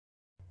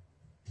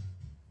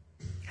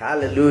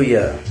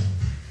Hallelujah.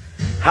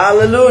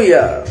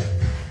 Hallelujah.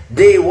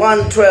 Day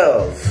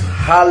 112.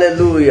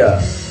 Hallelujah.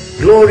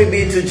 Glory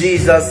be to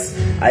Jesus.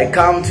 I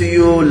come to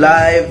you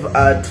live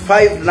at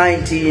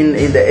 5:19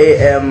 in the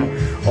AM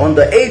on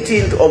the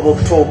 18th of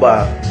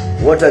October.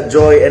 What a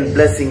joy and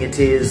blessing it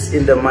is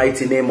in the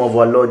mighty name of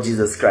our Lord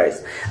Jesus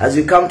Christ. As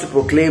we come to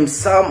proclaim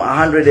Psalm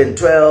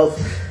 112,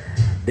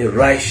 the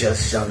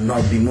righteous shall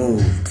not be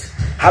moved.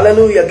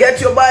 Hallelujah. Get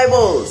your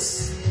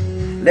Bibles.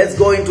 Let's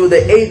go into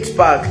the 8th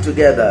pack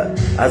together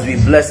as we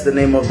bless the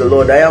name of the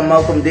Lord. I am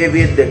Malcolm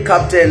David, the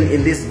captain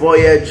in this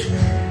voyage.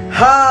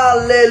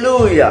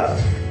 Hallelujah.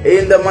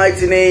 In the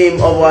mighty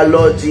name of our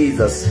Lord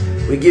Jesus,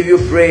 we give you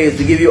praise,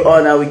 we give you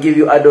honor, we give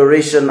you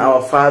adoration,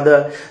 our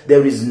Father.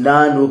 There is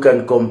none who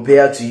can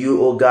compare to you,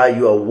 oh God.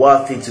 You are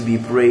worthy to be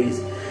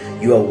praised.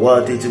 You are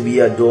worthy to be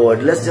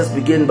adored. Let's just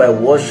begin by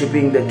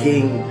worshiping the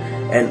King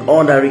and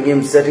honoring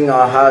Him, setting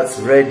our hearts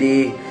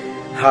ready,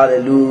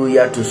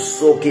 hallelujah, to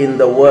soak in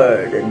the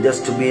word and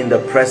just to be in the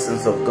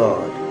presence of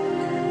God.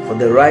 For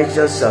the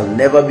righteous shall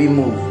never be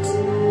moved.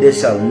 They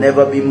shall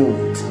never be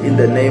moved in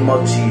the name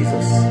of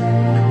Jesus.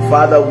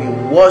 Father, we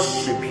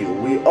worship you.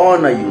 We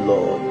honor you,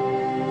 Lord.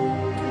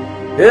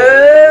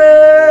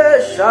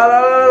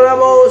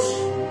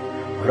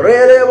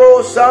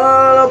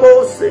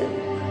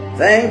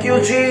 Thank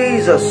you,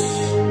 Jesus.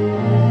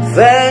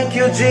 Thank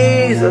you,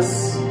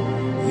 Jesus.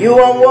 You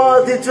are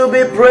worthy to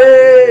be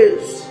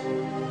praised.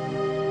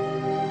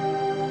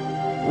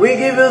 We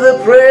give you the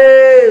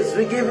praise.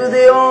 We give you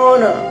the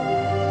honor.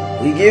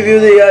 We give you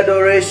the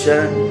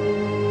adoration.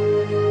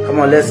 Come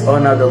on, let's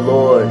honor the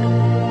Lord.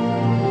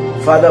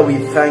 Father, we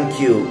thank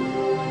you.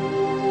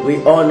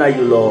 We honor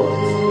you, Lord.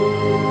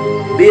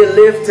 Be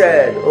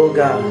lifted, oh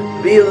God.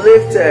 Be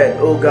lifted,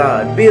 oh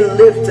God. Be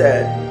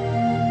lifted.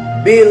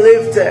 Be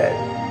lifted.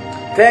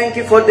 Thank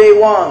you for day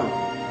 1.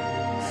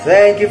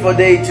 Thank you for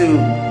day 2.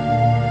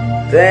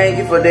 Thank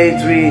you for day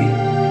 3.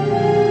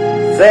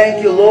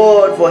 Thank you,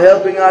 Lord, for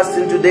helping us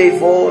into day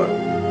 4.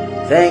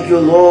 Thank you,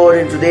 Lord,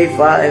 into day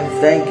 5.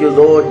 Thank you,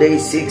 Lord, day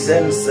 6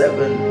 and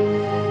 7.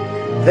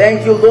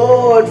 Thank you,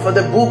 Lord, for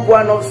the book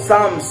 1 of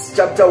Psalms,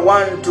 chapter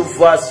 1 to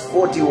verse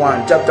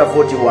 41, chapter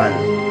 41.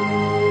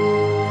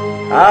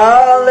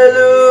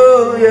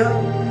 Hallelujah.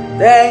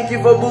 Thank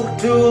you for book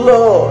 2,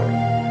 Lord.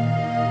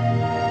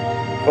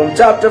 From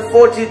chapter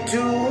 42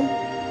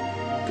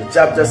 to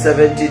chapter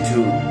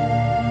 72.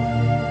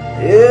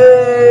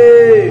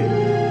 Yay.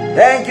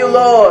 Thank you,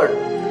 Lord,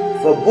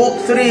 for book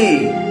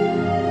 3,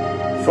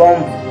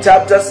 from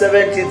chapter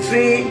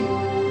 73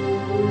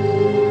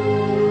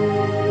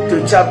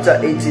 to chapter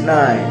 89.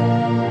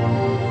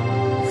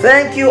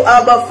 Thank you,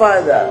 Abba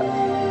Father,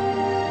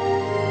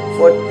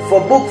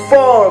 for book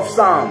 4 of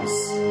Psalms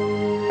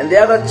and the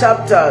other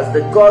chapters,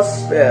 the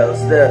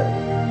Gospels, the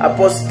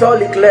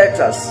apostolic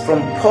letters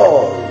from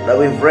Paul that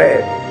we've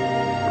read,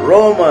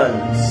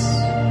 Romans,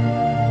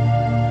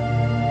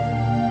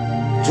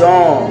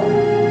 John,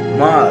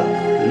 Mark,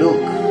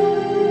 Luke,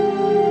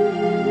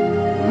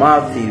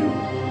 Matthew.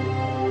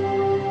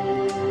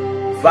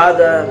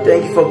 Father,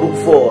 thank you for book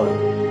 4.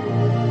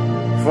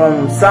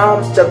 From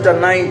Psalms chapter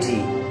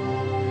 90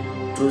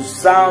 to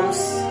Psalms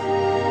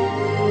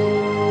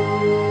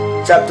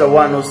chapter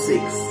 106.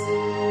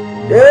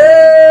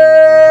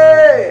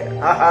 Hey!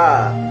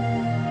 Aha!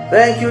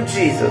 Thank you,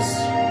 Jesus.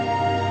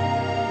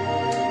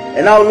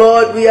 And now,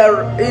 Lord, we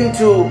are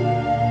into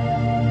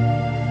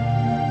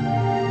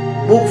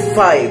book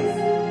 5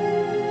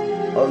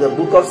 of the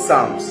book of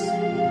Psalms.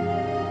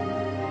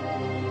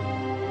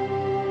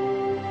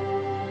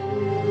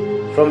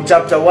 From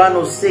chapter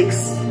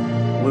 106,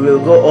 we will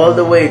go all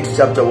the way to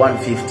chapter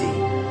 150.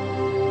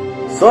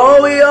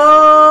 So we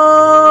honor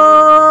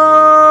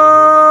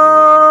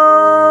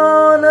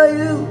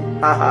you.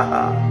 Ha ha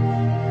ha.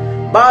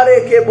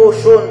 Bareke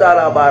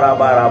boshondara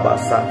barabara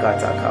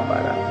basakata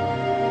kabara.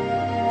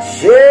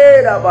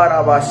 Sheda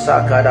baraba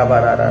sakada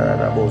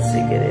barara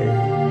bosigere.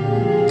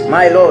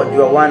 My Lord,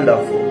 you are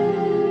wonderful.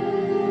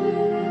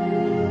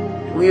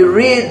 We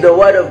read the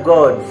word of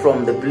God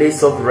from the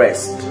place of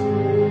rest,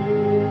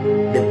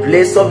 the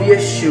place of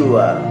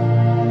Yeshua,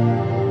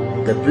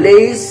 the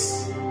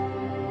place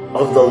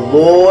of the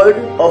Lord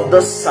of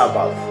the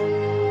Sabbath.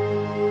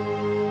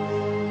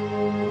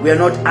 We are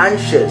not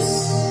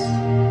anxious.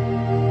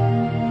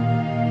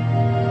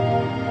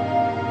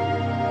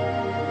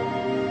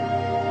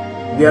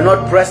 We are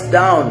not pressed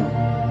down.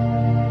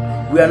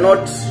 We are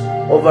not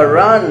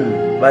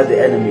overrun by the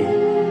enemy.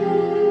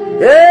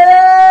 Hey!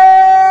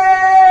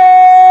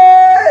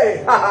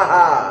 Ha ha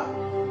ha!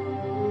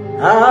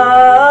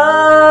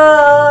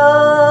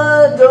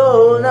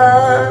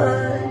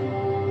 Adonai,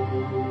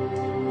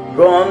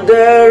 from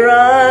the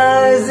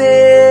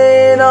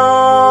rising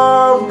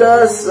of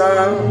the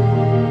sun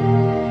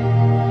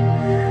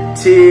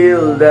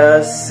till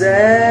the setting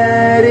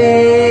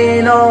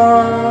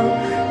of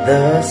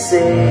the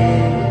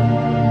same,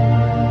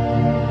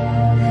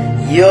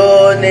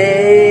 your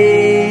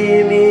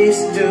name is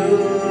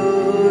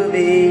to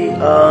be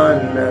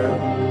honored.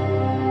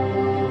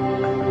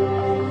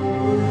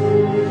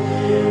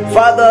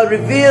 Father,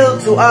 reveal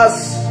to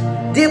us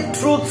deep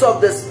truths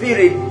of the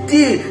Spirit,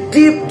 deep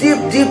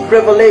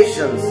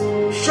revelations.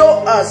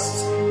 Show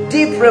us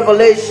deep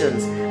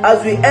revelations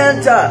as we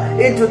enter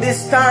into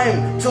this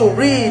time to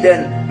read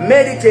and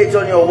meditate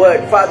on your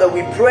word. Father,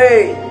 we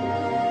pray,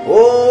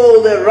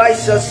 oh, the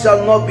righteous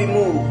shall not be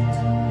moved.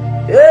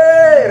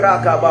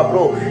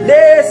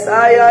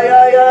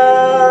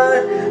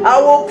 I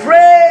will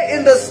pray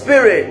in the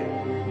Spirit,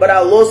 but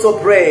I'll also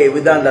pray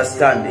with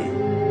understanding.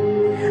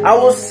 I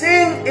will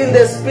sing in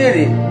the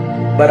Spirit,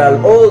 but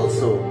I'll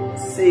also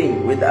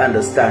sing with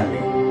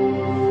understanding.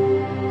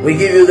 We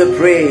give you the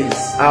praise,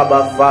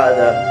 Abba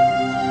Father.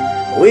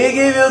 We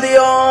give you the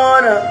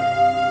honor.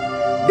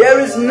 There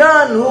is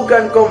none who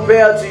can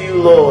compare to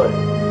you, Lord.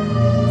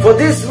 For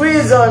this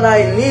reason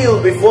I kneel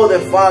before the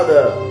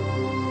Father,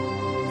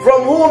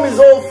 from whom his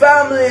whole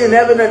family in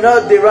heaven and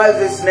earth derives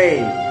its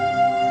name.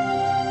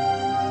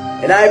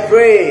 And I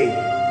pray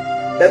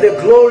that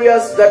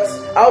that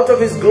out of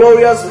his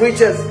glorious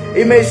riches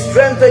he may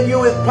strengthen you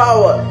with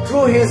power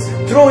through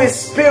his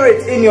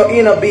Spirit in your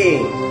inner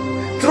being.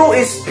 Through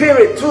his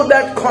Spirit, through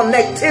that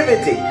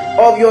connectivity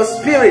of your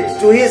spirit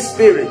to his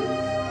Spirit.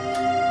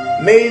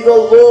 May the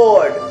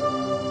Lord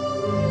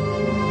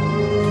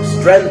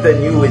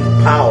strengthen you with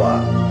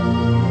power.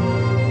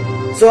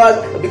 So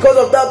because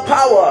of that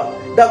power,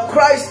 that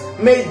Christ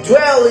may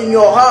dwell in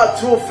your heart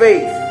through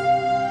faith.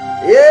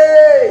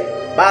 Yay!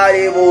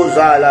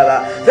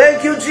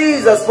 Thank you,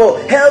 Jesus, for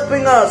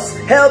helping us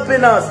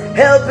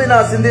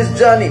in this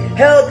journey,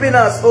 helping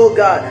us, oh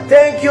God.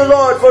 Thank you,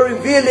 Lord, for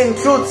revealing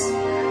truths.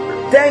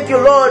 Thank you,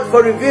 Lord,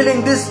 for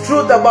revealing this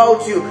truth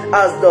about you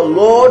as the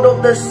Lord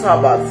of the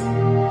Sabbath.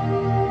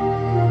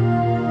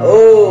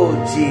 Oh,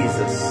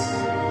 Jesus.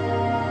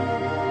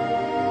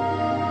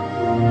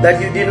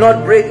 That you did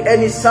not break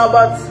any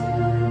Sabbath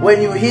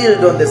when you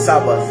healed on the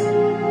Sabbath.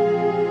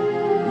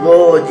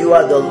 Lord, you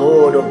are the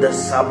Lord of the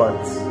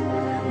Sabbath.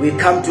 We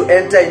come to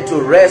enter into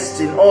rest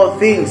in all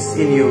things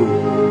in you.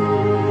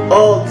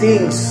 All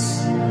things,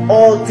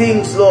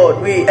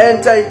 Lord. We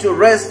enter into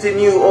rest in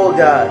you, oh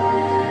God.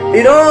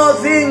 In all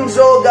things,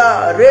 oh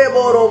God.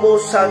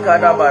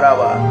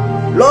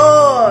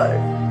 Lord,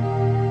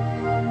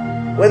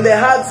 when the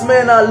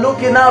herdsmen are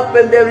looking up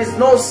and there is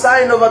no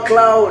sign of a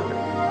cloud,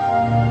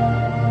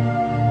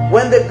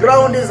 when the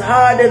ground is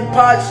hard and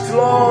parched,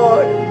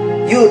 Lord,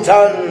 you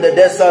turn the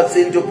deserts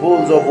into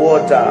pools of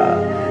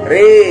water.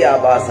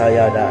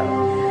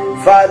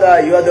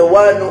 Father, you are the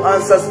one who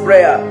answers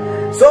prayer.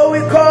 So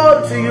we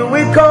call to you,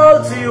 we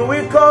call to you,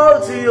 we call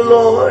to you,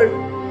 Lord.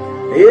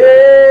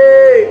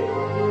 Yay!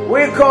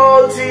 We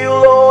call to you,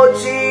 Lord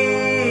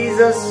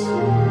Jesus.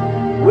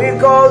 We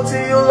call to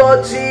you,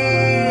 Lord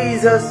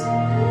Jesus.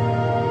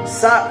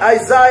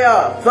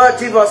 Isaiah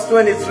 30 verse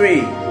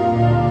 23.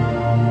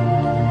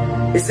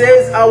 It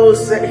says,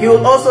 he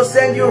will also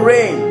send you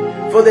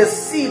rain for the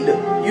seed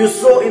you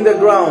sow in the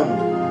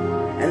ground,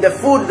 and the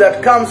food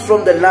that comes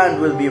from the land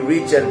will be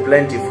rich and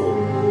plentiful.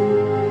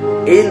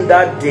 In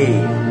that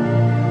day,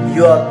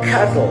 your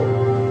cattle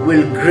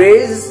will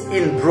graze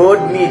in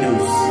broad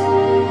meadows.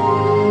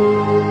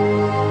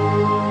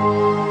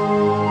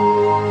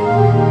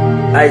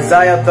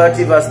 Isaiah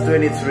 30 verse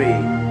 23.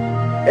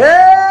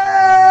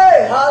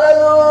 Hey!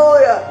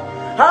 Hallelujah!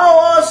 How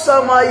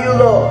awesome are you,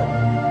 Lord?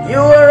 You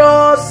are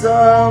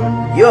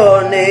awesome.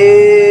 Your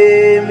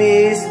name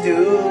is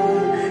to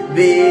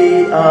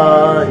be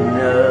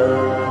honored.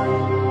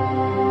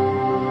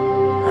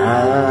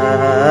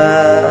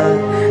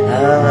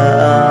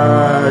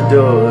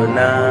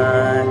 Adonai.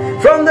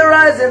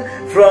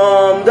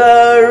 From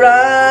the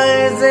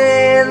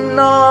rising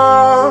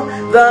of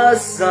the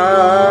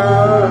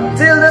sun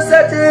till the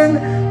setting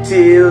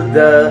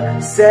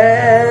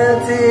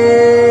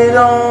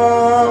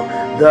of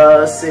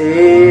the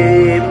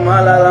same.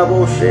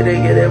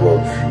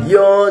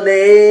 Your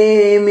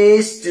name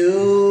is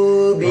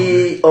to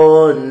be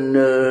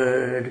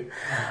honored.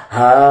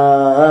 Adonai.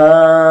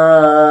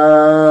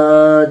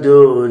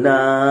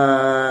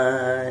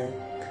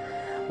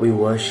 We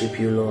worship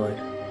you, Lord.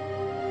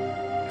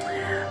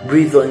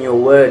 Breathe on your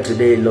word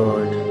today,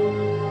 Lord.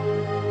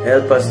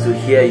 Help us to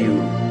hear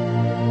you.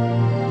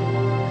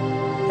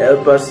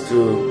 Help us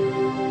to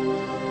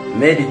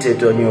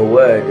meditate on your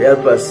word.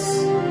 Help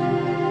us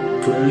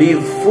to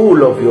live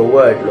full of your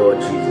word,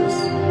 Lord Jesus.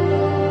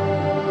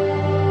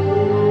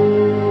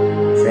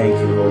 Thank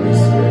you, Holy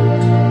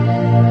Spirit.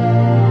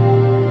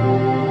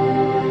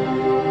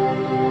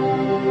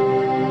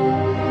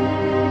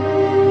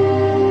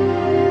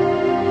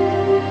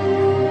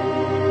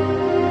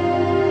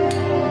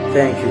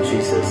 Thank you,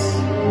 Jesus.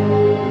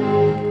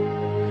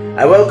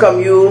 I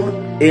welcome you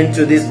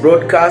into this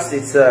broadcast.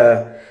 It's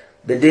the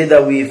day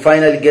that we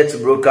finally get to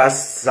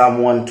broadcast Psalm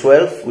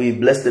 112. We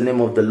bless the name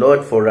of the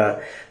Lord for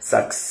a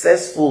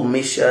successful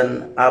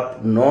mission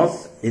up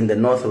north in the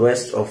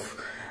northwest of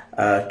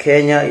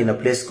Kenya in a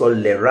place called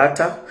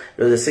Lerata.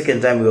 It was the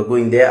second time we were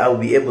going there. I will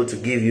be able to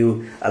give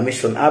you a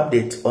mission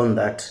update on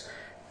that.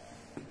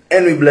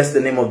 And we bless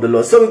the name of the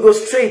Lord. So we go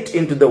straight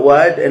into the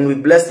word and we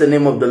bless the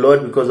name of the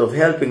Lord because of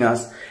helping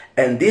us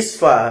And this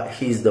far,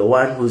 he's the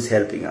one who's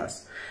helping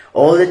us.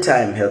 All the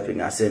time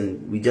helping us,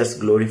 and we just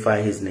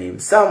glorify his name.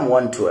 Psalm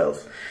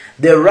 112.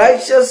 The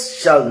righteous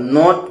shall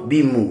not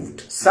be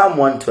moved. Psalm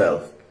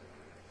 112.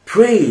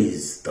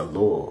 Praise the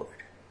Lord.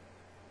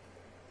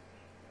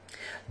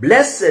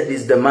 Blessed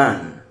is the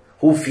man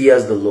who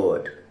fears the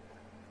Lord,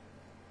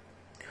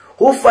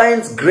 who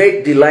finds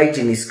great delight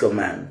in his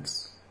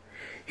commands.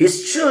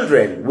 His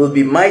children will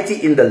be mighty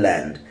in the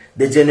land.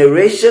 The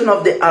generation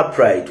of the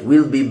upright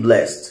will be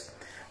blessed.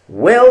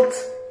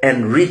 Wealth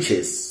and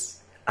riches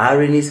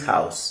are in his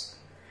house,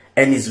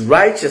 and his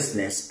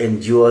righteousness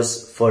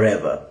endures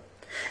forever.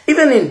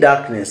 Even in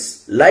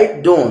darkness,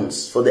 light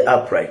dawns for the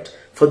upright,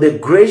 for the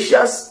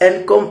gracious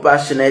and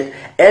compassionate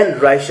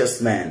and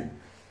righteous man.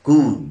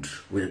 Good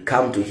will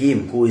come to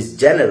him who is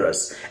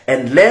generous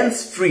and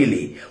lends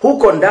freely, who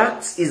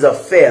conducts his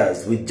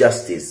affairs with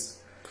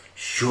justice.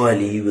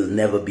 Surely he will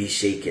never be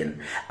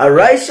shaken. A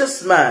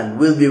righteous man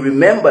will be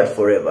remembered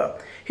forever.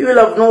 He will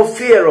have no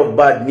fear of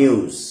bad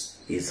news.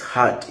 His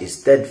heart is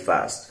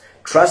steadfast,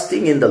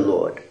 trusting in the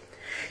Lord.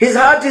 His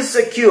heart is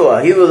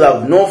secure. He will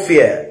have no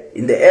fear.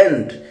 In the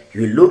end,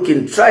 he will look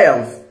in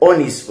triumph on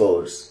his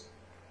foes.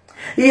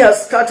 He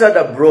has scattered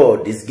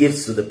abroad his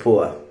gifts to the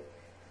poor.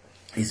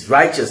 His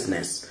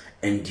righteousness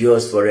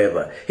endures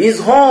forever. His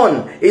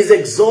horn is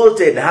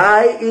exalted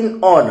high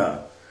in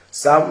honor.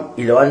 Psalm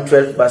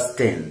 112 verse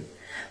 10.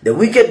 The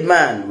wicked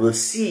man will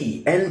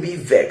see and be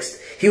vexed.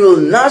 He will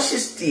gnash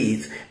his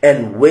teeth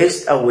and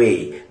waste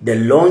away. The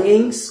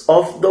longings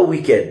of the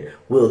wicked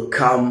will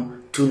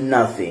come to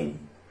nothing.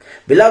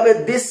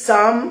 Beloved, this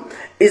psalm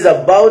is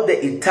about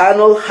the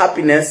eternal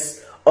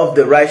happiness of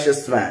the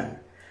righteous man.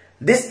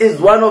 This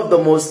is one of the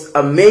most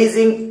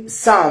amazing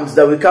psalms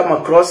that we come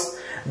across,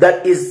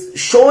 that is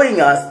showing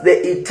us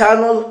the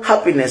eternal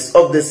happiness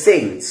of the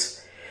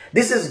saints.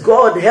 This is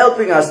God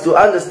helping us to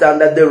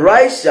understand that the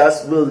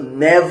righteous will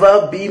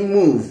never be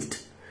moved.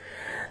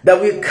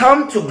 That we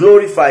come to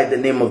glorify the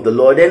name of the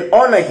Lord and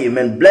honor him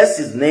and bless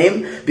his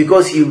name,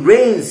 because he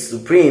reigns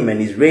supreme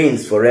and he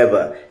reigns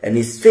forever and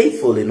is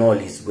faithful in all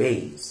his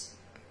ways.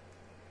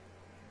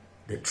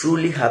 The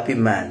truly happy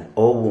man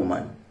or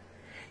woman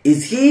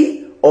is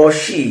he or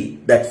she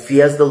that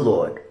fears the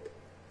Lord.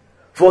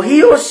 For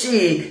he or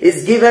she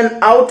is given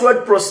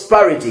outward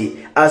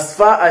prosperity as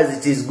far as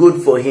it is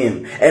good for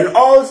him, and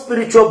all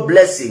spiritual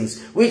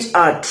blessings which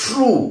are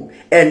true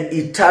and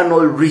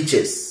eternal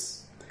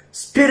riches.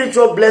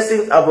 Spiritual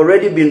blessings have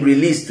already been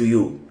released to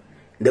you.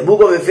 In the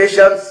book of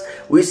Ephesians,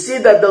 we see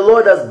that the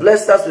Lord has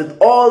blessed us with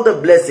all the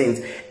blessings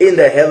in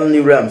the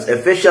heavenly realms.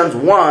 Ephesians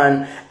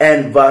 1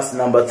 and verse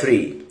number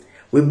 3.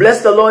 We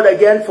bless the Lord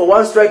again, for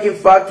one striking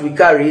fact we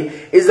carry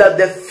is that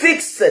the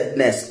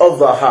fixedness of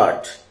the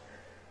heart,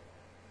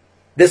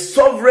 the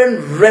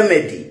sovereign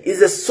remedy,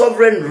 is a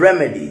sovereign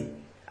remedy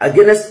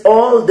against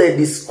all the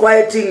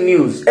disquieting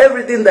news,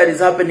 everything that is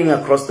happening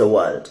across the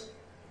world.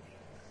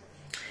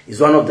 Is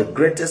one of the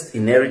greatest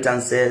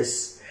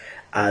inheritances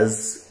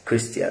as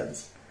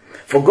Christians.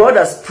 For God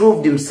has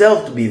proved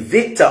himself to be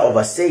victor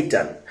over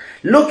Satan.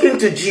 Looking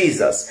to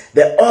Jesus,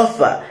 the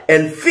author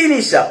and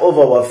finisher of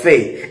our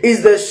faith,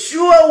 is the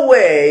sure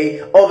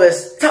way of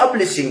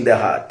establishing the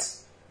heart.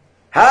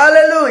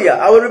 Hallelujah.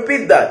 I will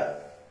repeat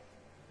that.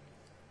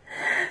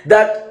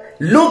 That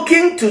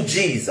looking to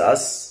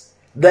Jesus,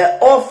 the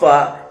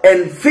author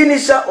and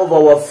finisher of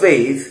our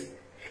faith,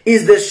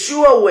 is the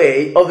sure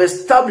way of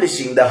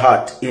establishing the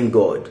heart in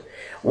God.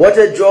 What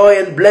a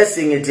joy and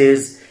blessing it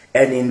is,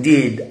 and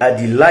indeed a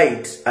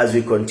delight as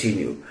we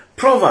continue.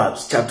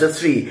 Proverbs chapter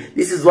 3.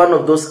 This is one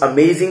of those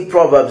amazing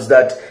proverbs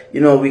that,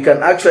 we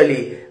can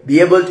actually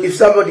be able to, if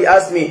somebody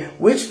asks me,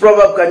 which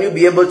proverb can you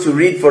be able to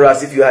read for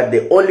us if you had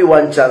the only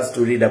one chance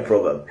to read a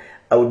proverb?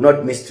 I would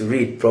not miss to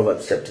read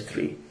Proverbs chapter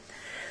 3.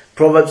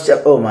 Proverbs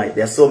chapter, oh my,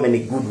 there are so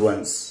many good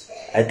ones.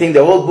 I think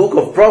the whole book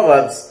of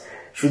Proverbs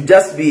should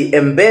just be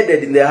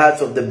embedded in the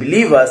hearts of the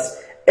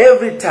believers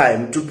every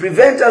time, to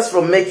prevent us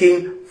from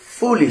making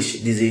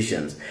foolish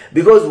decisions.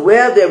 Because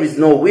where there is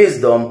no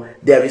wisdom,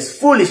 there is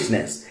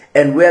foolishness.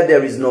 And where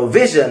there is no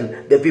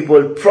vision, the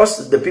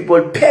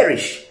people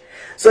perish.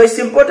 So it's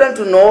important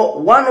to know,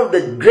 one of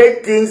the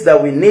great things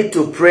that we need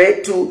to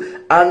pray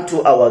to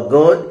unto our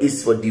God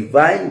is for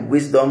divine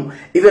wisdom,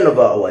 even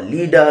over our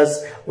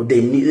leaders.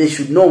 They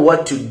should know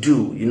what to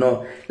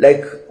do.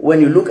 Like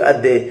when you look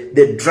at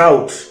the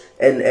drought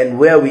and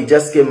where we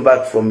just came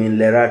back from in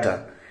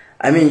Lerata.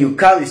 I mean, you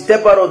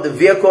step out of the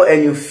vehicle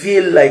and you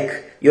feel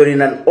like you're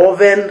in an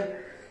oven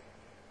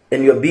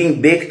and you're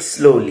being baked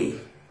slowly.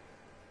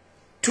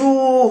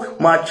 Too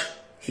much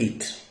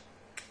heat.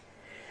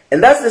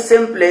 And that's the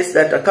same place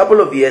that a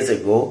couple of years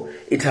ago,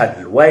 it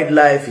had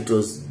wildlife, it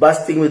was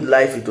bursting with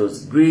life, it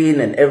was green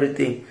and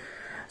everything.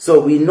 So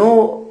we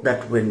know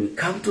that when we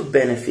come to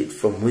benefit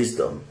from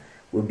wisdom,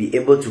 we'll be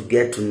able to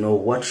get to know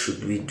what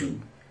should we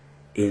do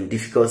in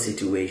difficult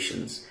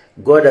situations.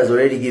 God has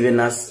already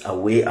given us a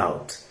way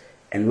out.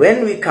 And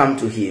when we come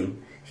to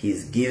him, he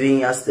is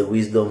giving us the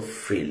wisdom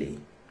freely.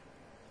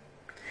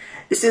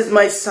 He says,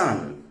 my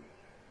son,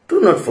 do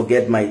not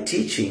forget my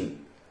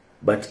teaching,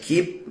 but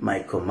keep my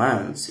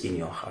commands in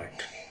your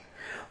heart.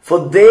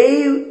 For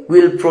they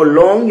will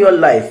prolong your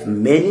life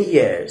many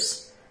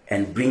years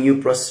and bring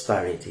you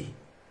prosperity.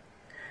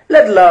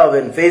 Let love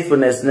and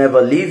faithfulness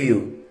never leave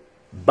you.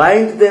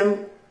 Bind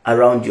them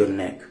around your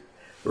neck.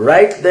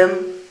 Write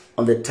them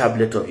on the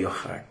tablet of your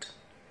heart.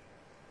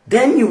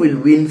 Then you will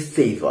win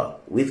favor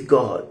with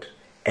God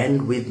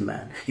and with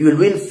man. You will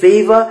win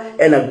favor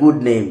and a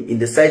good name in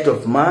the sight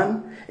of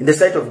man, in the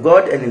sight of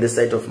God, and in the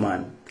sight of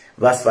man.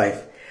 Verse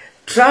 5.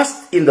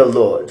 Trust in the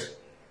Lord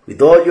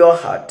with all your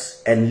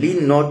heart and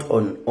lean not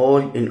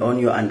on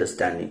your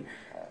understanding.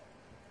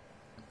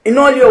 In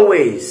all your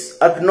ways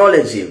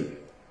acknowledge him,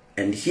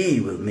 and he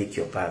will make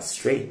your path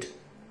straight.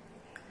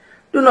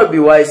 Do not be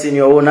wise in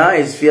your own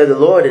eyes. Fear the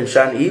Lord and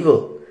shun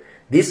evil.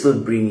 This will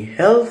bring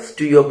health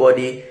to your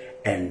body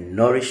and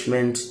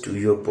nourishment to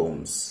your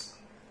bones.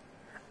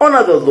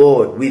 Honor the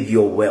Lord with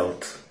your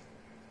wealth,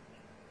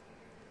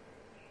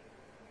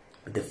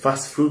 with the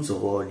first fruits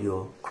of all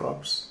your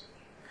crops.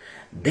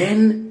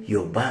 Then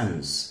your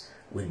barns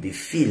will be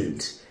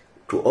filled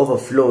to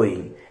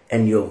overflowing,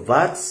 and your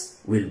vats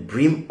will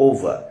brim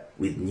over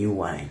with new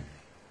wine.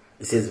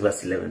 It says,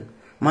 verse 11,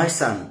 My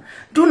son,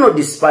 do not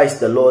despise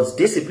the Lord's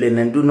discipline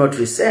and do not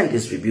resent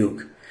his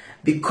rebuke,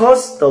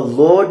 because the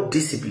Lord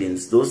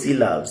disciplines those he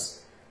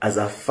loves, as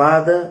a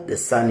father the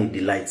son he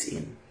delights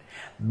in.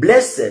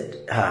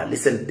 Blessed,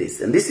 listen to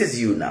this, and this is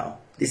you now.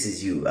 This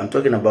is you. I'm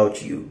talking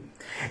about you.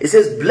 It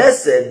says,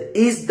 blessed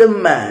is the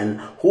man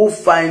who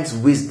finds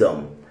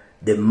wisdom,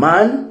 the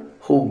man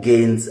who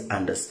gains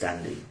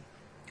understanding.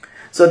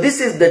 So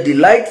this is the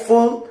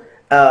delightful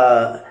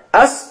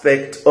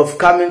aspect of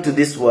coming to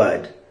this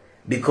word,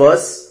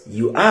 because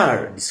you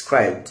are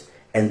described,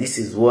 and this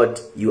is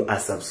what you are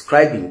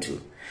subscribing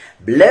to.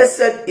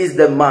 Blessed is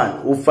the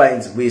man who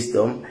finds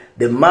wisdom,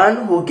 the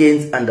man who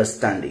gains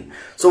understanding.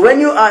 So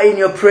when you are in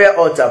your prayer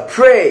altar,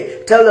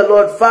 pray. Tell the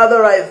Lord,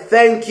 Father, I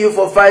thank you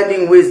for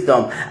finding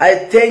wisdom. I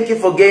thank you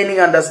for gaining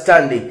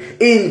understanding.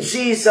 In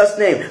Jesus'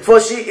 name. For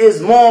she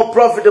is more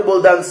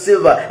profitable than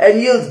silver and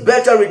yields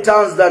better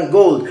returns than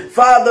gold.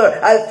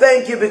 Father, I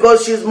thank you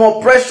because she is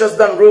more precious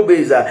than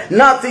rubies.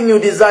 Nothing you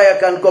desire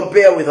can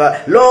compare with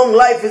her. Long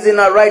life is in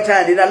her right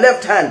hand. In her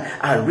left hand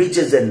are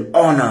riches and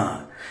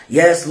honor.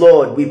 Yes,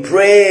 Lord, we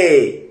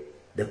pray.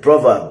 The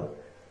proverb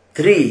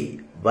 3,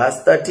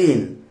 verse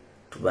 13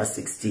 to verse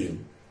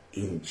 16,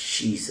 in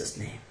Jesus'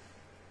 name.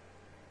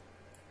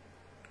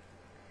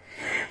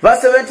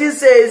 Verse 17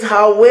 says,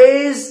 her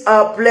ways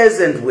are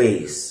pleasant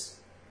ways,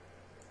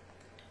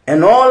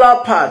 and all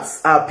her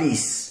paths are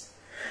peace.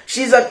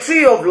 She is a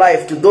tree of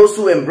life to those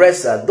who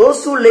embrace her.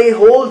 Those who lay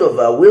hold of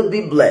her will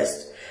be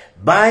blessed.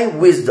 By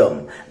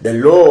wisdom, the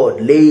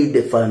Lord laid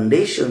the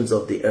foundations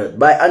of the earth.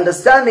 By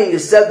understanding, he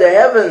set the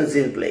heavens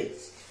in place.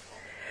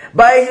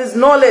 By his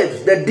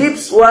knowledge, the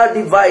deeps were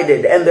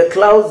divided, and the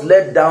clouds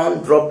let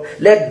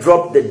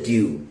drop the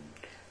dew.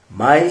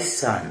 My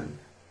son,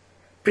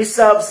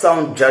 preserve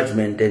sound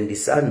judgment and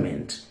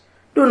discernment.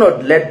 Do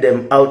not let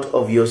them out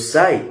of your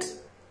sight.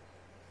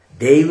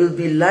 They will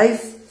be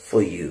life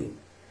for you,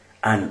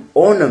 an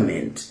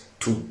ornament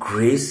to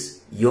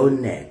grace your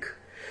neck.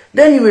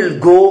 Then you will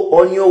go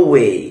on your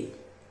way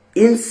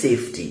in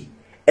safety,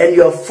 and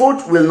your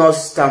foot will not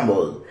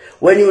stumble.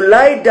 When you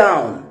lie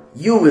down,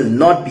 you will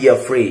not be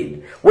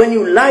afraid. When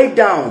you lie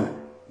down,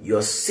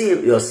 your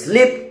sleep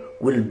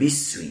will be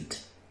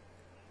sweet.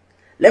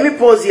 Let me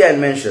pause here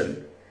and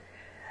mention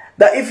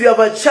that if you have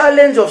a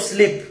challenge of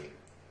sleep,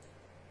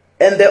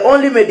 and the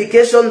only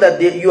medication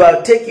that you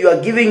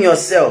are giving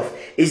yourself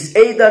is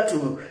either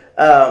to,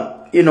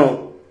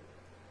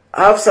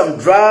 have some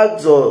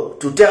drugs or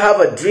to have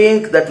a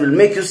drink that will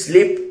make you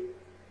sleep.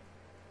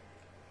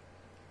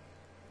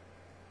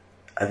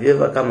 Have you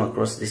ever come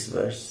across this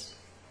verse?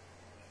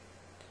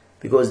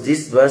 Because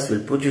this verse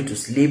will put you to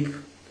sleep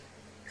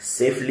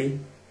safely,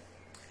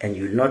 and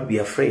you will not be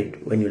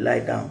afraid when you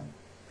lie down.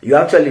 You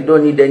actually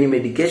don't need any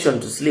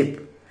medication to sleep.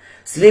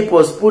 Sleep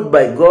was put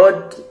by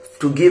God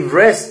to give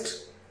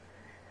rest.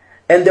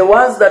 And the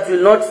ones that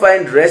will not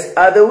find rest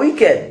are the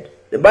wicked.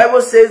 The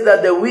Bible says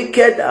that the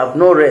wicked have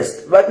no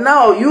rest. But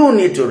now you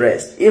need to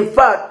rest. In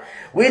fact,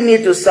 we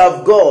need to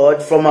serve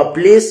God from a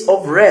place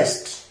of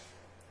rest.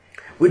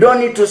 We don't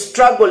need to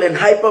struggle and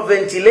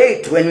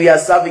hyperventilate when we are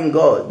serving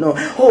God. No.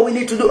 Oh, we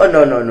need to do... Oh,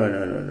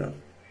 no.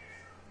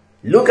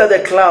 Look at the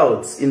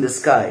clouds in the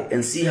sky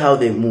and see how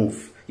they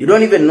move. You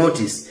don't even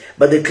notice.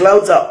 But the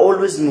clouds are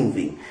always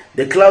moving.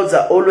 The clouds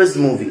are always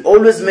moving,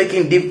 always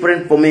making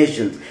different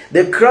formations.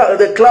 The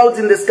clouds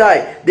in the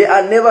sky, they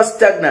are never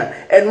stagnant.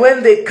 And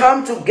when they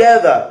come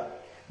together,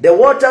 the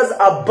waters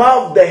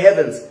above the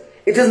heavens,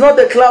 it is not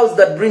the clouds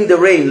that bring the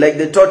rain like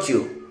they taught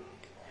you.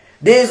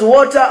 There is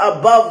water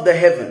above the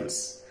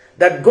heavens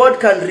that God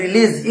can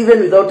release even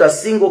without a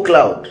single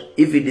cloud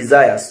if he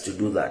desires to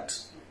do that.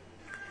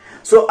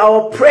 So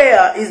our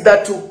prayer is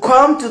that to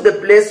come to the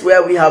place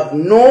where we have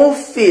no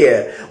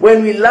fear.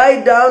 When we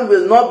lie down,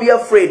 we'll not be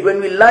afraid.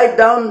 When we lie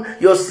down,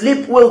 your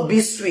sleep will be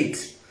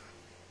sweet.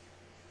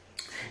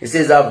 It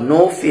says, have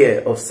no fear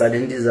of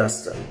sudden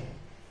disaster.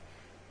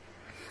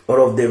 or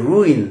of the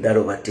ruin that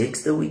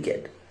overtakes the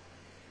wicked.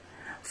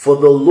 For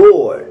the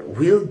Lord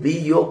will be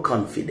your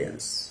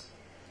confidence,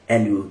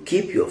 and will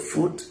keep your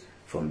foot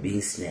from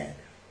being snared.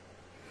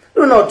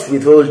 Do not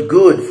withhold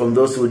good from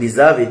those who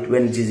deserve it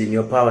when it is in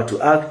your power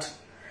to act.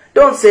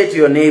 Don't say to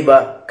your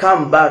neighbor,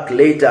 come back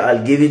later,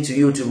 I'll give it to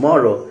you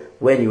tomorrow,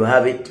 when you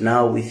have it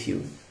now with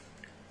you.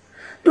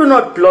 Do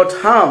not plot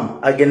harm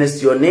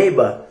against your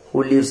neighbor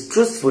who lives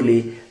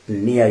truthfully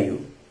near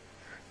you.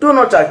 Do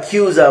not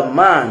accuse a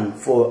man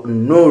for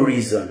no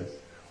reason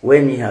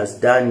when he has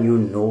done you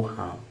no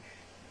harm.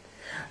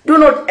 Do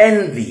not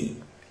envy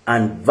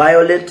a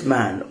violent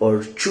man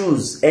or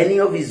choose any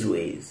of his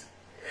ways.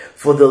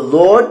 For the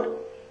Lord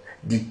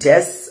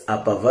detests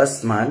a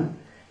perverse man,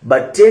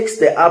 but takes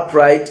the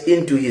upright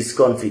into his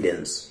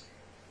confidence.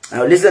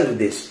 Now listen to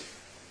this.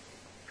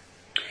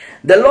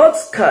 The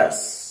Lord's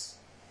curse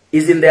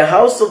is in the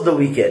house of the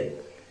wicked,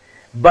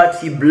 but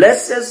he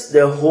blesses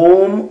the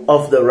home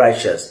of the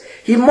righteous.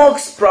 He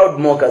mocks proud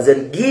mockers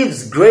and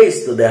gives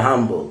grace to the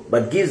humble,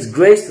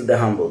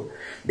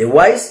 The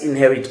wise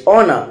inherit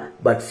honor,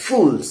 but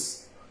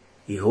fools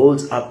he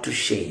holds up to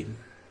shame.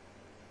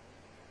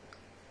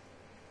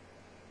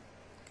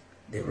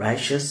 The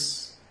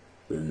righteous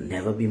will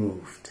never be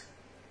moved.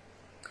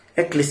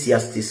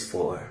 Ecclesiastes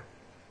 4.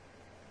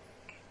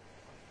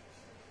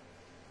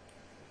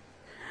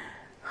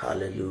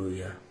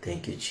 Hallelujah.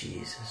 Thank you,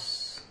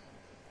 Jesus.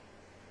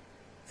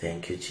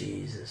 Thank you,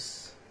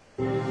 Jesus.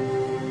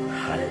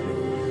 Hallelujah.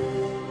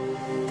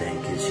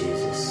 Thank you,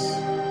 Jesus.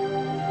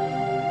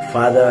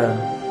 Father,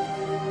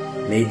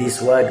 may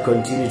this word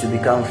continue to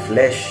become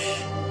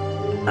flesh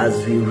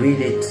as we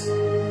read it,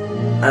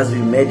 as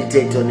we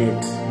meditate on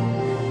it,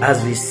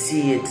 as we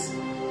see it.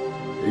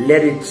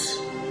 Let it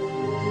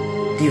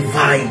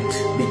divide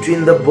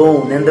between the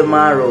bone and the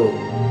marrow,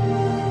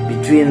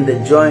 between the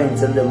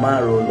joints and the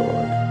marrow,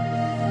 Lord.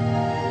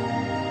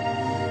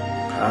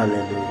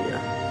 Hallelujah.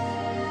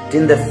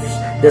 Between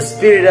the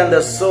spirit and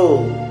the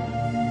soul.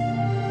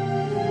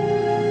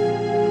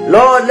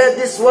 Lord, let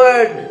this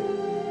word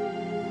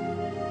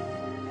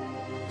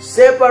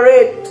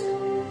separate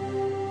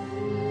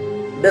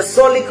the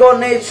solical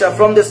nature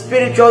from the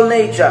spiritual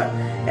nature,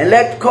 and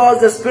let cause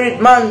the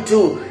spirit man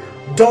to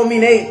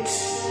dominate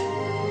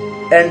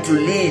and to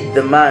lead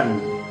the man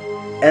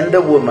and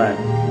the woman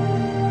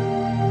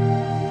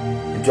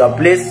into a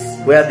place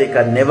where they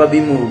can never be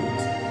moved.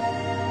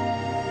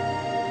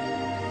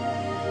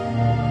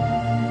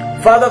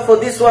 Father, for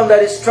this one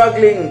that is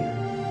struggling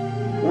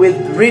with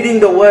reading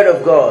the word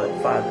of God,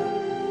 Father,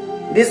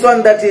 this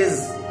one that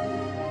is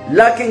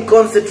lacking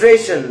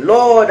concentration,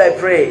 Lord, I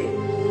pray,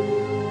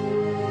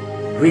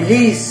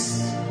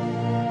 release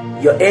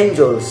your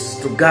angels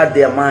to guard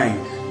their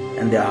mind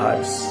and their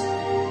hearts.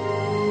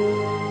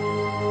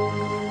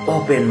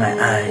 Open my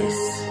eyes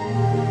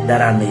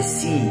that I may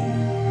see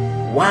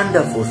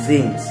wonderful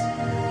things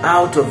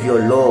out of your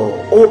law.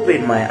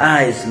 Open my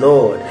eyes,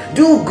 Lord.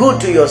 Do good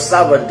to your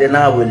servant and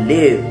I will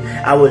live.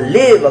 I will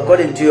live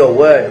according to your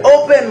word.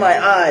 Open my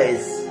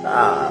eyes.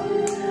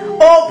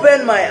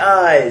 Open my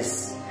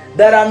eyes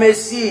that I may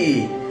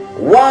see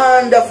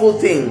wonderful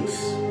things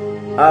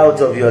out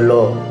of your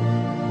law.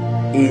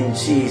 In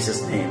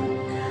Jesus' name.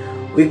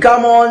 We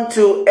come on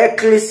to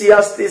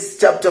Ecclesiastes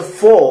chapter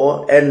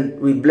 4,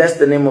 and we bless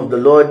the name of the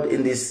Lord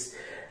in this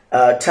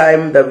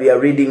time that we are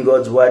reading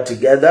God's word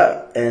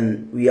together,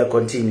 and we are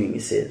continuing. He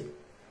says,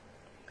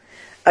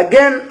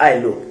 again I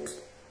looked,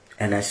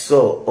 and I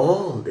saw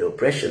all the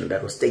oppression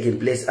that was taking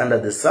place under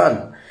the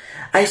sun.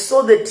 I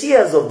saw the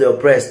tears of the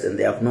oppressed, and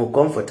they have no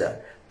comforter.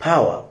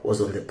 Power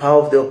was on the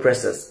power of the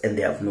oppressors, and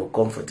they have no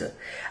comforter.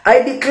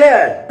 I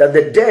declared that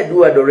the dead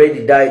who had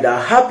already died are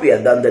happier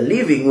than the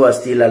living who are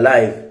still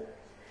alive.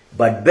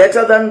 But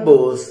better than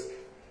both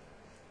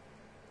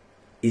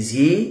is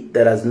he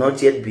that has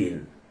not yet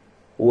been,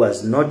 who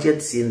has not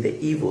yet seen the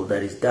evil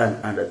that is done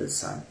under the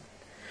sun.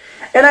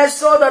 And I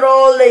saw that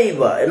all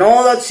labor and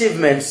all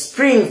achievement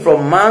spring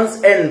from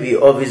man's envy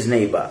of his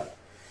neighbor.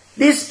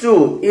 This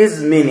too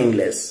is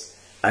meaningless,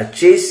 a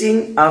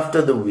chasing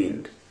after the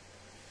wind.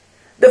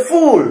 The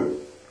fool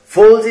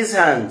folds his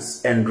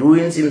hands and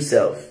ruins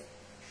himself.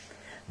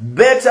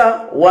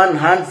 Better one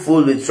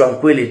handful with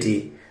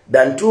tranquility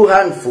than 2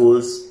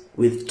 handfuls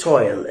with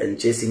toil and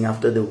chasing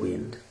after the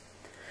wind.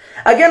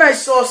 Again I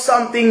saw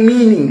something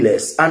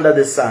meaningless under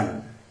the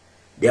sun.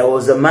 There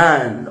was a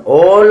man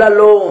all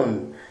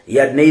alone. He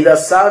had neither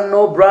son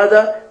nor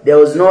brother. There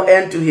was no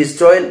end to his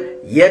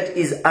toil, yet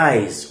his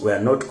eyes were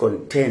not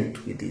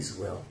content with his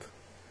wealth.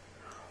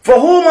 For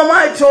whom am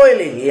I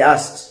toiling? He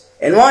asked.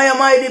 And why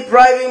am I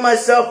depriving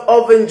myself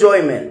of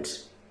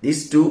enjoyment?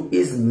 This too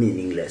is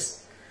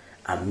meaningless,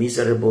 a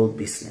miserable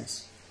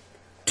business.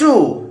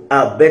 2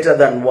 are better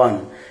than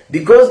 1,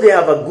 because they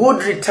have a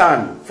good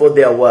return for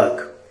their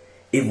work.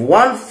 If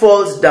one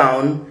falls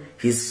down,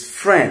 his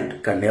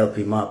friend can help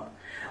him up.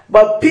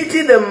 But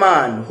pity the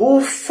man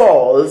who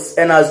falls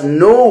and has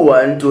no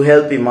one to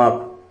help him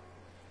up.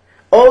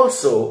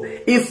 Also,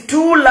 if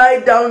 2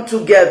 lie down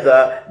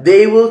together,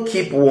 they will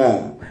keep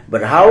warm.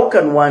 But how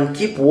can one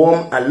keep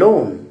warm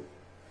alone?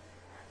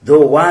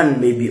 Though one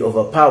may be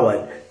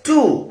overpowered,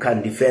 two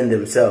can defend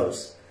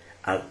themselves.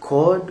 A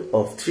cord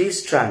of 3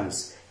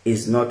 strands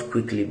is not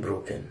quickly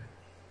broken.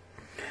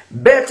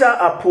 Better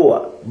a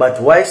poor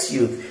but wise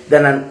youth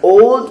than an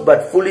old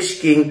but foolish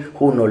king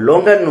who no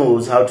longer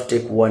knows how to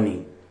take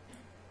warning.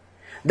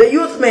 The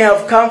youth may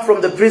have come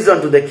from the prison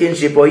to the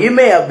kingship, or he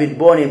may have been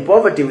born in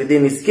poverty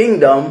within his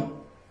kingdom.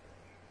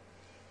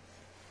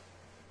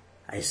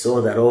 I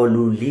saw that all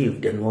who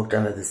lived and walked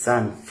under the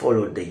sun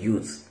followed the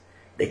youth,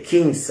 the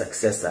king's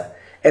successor.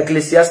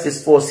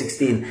 Ecclesiastes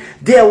 4:16.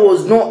 There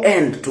was no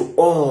end to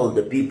all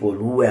the people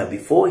who were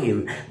before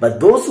him, but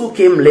those who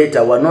came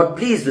later were not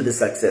pleased with the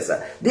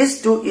successor.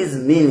 This too is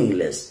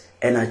meaningless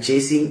and are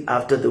chasing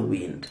after the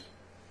wind.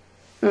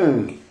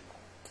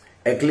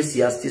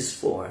 Ecclesiastes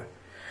 4.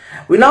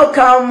 We now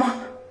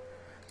come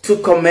to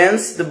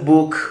commence the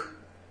book.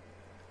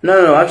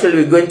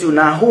 Actually we're going to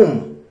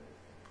Nahum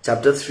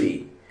chapter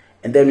 3.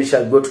 And then we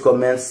shall go to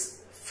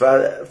commence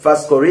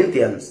 1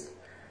 Corinthians.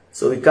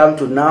 So we come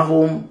to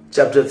Nahum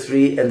chapter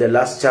 3, and the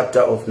last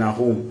chapter of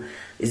Nahum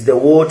is the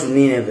woe to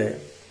Nineveh.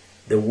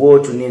 The woe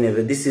to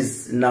Nineveh. This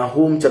is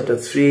Nahum chapter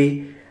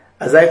 3.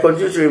 As I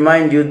continue to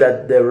remind you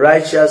that the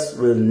righteous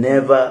will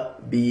never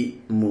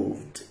be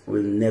moved.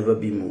 Will never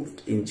be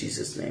moved in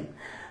Jesus' name.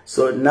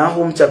 So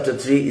Nahum chapter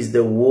 3 is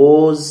the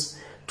woes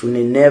to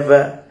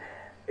Nineveh.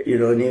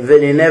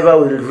 Nineveh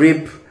will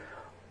reap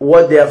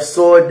what they have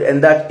sowed,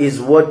 and that is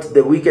what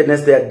the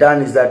wickedness they have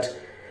done, is that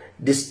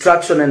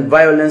destruction and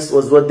violence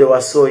was what they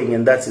were sowing,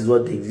 and that is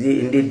what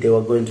indeed they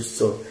were going to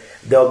sow.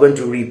 They were going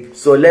to reap.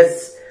 So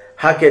let's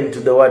hearken to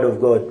the word of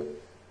God.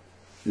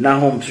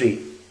 Nahum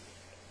 3.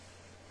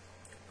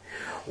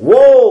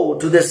 Woe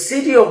to the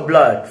city of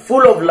blood,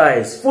 full of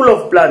lies, full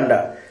of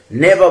plunder,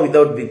 never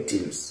without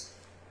victims.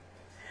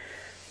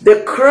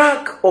 The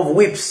crack of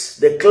whips,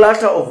 the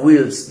clatter of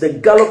wheels, the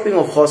galloping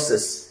of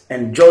horses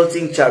and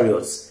jolting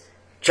chariots,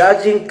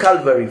 charging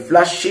cavalry,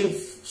 flashing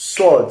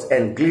swords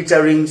and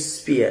glittering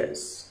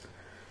spears.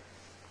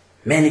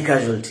 Many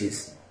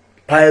casualties,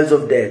 piles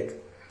of dead,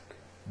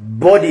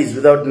 bodies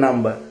without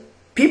number,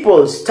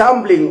 people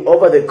stumbling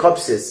over the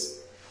corpses,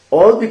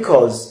 all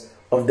because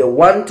of the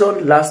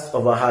wanton lust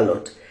of a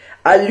harlot,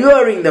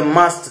 alluring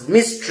the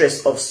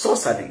mistress of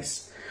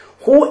sorceries,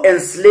 who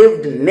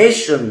enslaved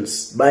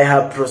nations by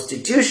her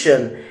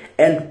prostitution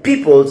and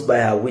peoples by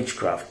her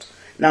witchcraft.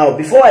 Now,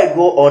 before I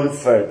go on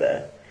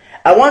further,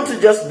 I want to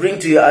just bring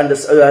to your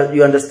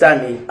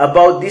understanding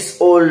about this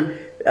whole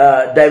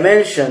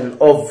dimension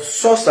of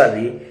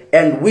sorcery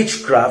and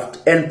witchcraft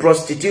and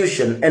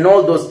prostitution and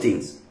all those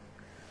things.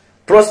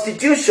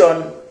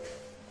 Prostitution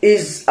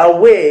is a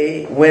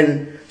way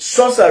when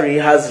sorcery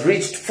has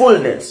reached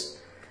fullness,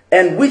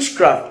 and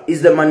witchcraft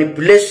is the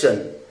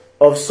manipulation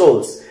of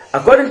souls.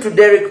 According to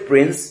Derek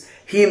Prince,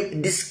 he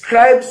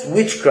describes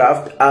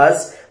witchcraft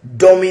as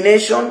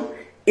domination,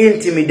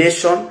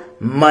 intimidation,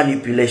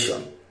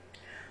 manipulation.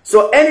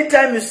 So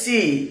anytime you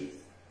see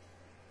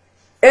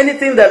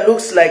anything that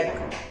looks like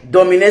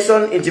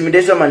domination,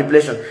 intimidation,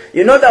 manipulation,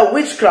 you know that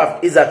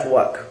witchcraft is at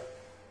work.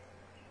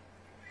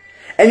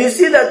 And you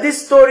see that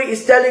this story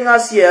is telling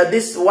us here,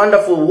 this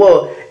wonderful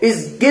war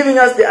is giving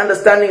us the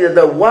understanding that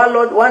the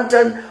warlord,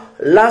 wanton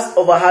lust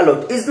of a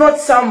harlot, is not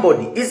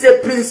somebody, it's a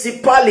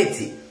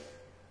principality.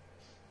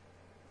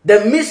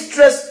 The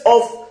mistress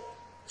of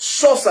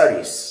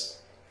sorceries.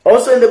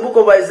 Also in the book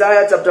of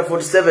Isaiah chapter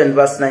 47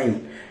 verse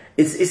 9.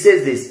 It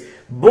says this: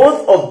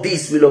 both of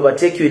these will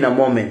overtake you in a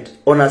moment,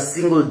 on a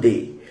single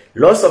day.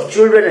 Loss of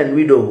children and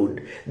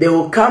widowhood. They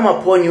will come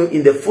upon you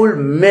in the full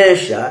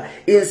measure,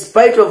 in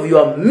spite of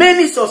your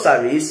many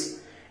sorceries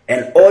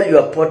and all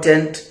your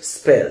potent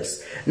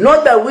spells.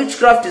 Not that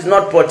witchcraft is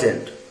not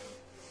potent.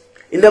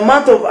 In the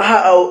month of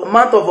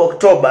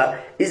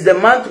October is the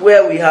month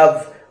where we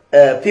have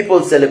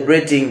people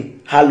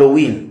celebrating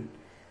Halloween.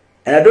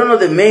 And I don't know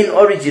the main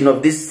origin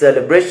of this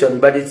celebration,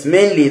 but it's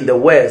mainly in the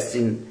West,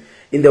 in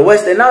the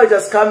West, and now it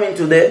has come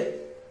into the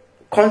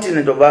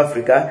continent of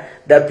Africa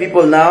that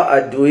people now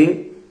are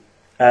doing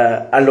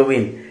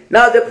Halloween.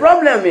 Now the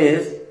problem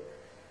is,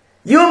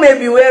 you may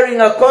be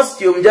wearing a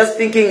costume just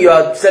thinking you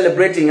are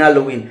celebrating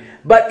Halloween,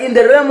 but in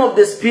the realm of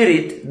the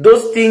spirit,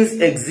 those things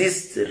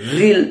exist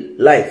real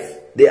life.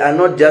 They are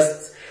not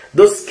just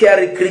those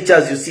scary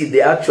creatures you see,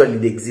 they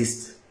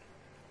exist.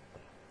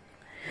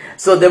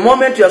 So the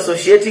moment you are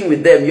associating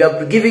with them, you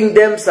are giving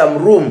them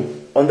some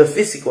room on the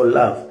physical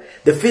love.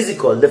 The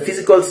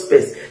physical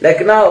space.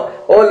 Like now,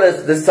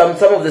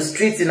 some of the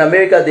streets in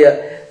America,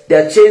 they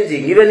are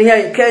changing. Even here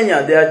in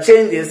Kenya, they are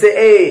changing. They say,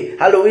 hey,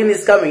 Halloween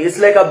is coming. It's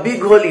like a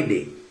big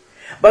holiday.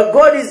 But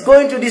God is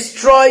going to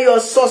destroy your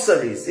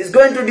sorceries. He's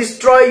going to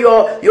destroy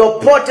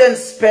your potent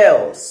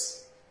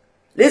spells.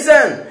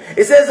 Listen,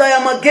 it says, I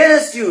am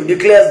against you,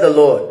 declares the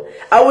Lord.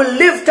 I will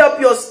lift up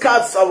your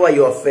skirts over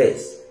your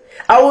face.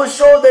 I will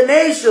show the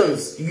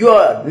nations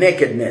your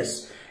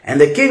nakedness,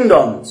 and the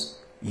kingdoms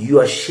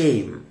your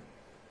shame.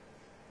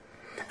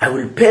 I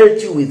will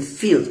pelt you with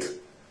filth.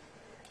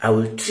 I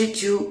will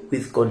treat you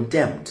with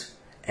contempt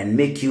and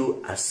make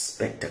you a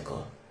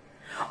spectacle.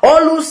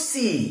 All who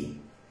see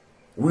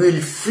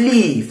will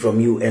flee from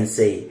you and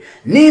say,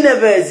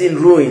 Nineveh is in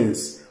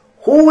ruins.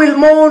 Who will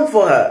mourn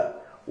for her?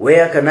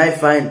 Where can I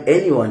find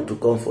anyone to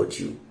comfort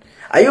you?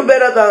 Are you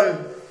better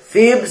than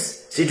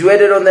Thebes,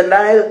 situated on the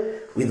Nile,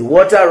 with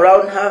water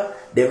around her?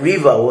 The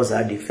river was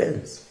her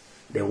defense.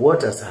 The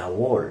waters her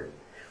wall.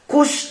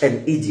 Cush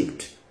and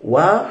Egypt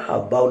were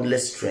her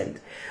boundless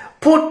strength.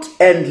 Put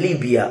and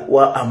Libya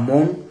were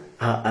among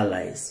her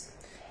allies.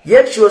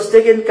 Yet she was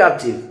taken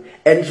captive,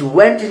 and she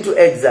went into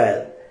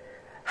exile.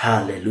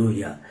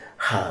 Hallelujah.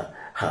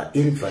 Her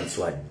infants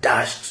were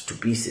dashed to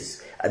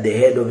pieces at the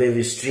head of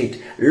every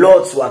street.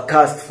 Lots were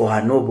cast for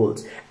her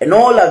nobles, and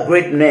all her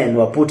great men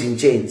were put in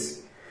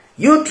chains.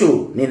 You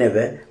too,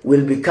 Nineveh,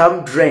 will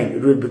become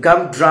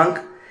drunk.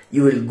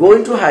 You will go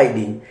into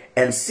hiding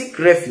and seek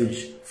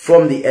refuge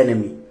from the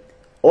enemy.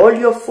 All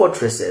your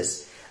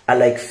fortresses are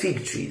like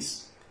fig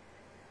trees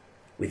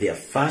with their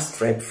fast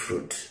ripe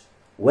fruit.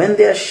 When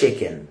they are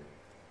shaken,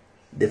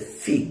 the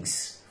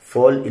figs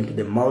fall into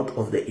the mouth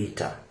of the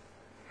eater.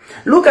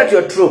 Look at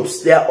your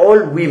troops, they are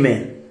all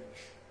women.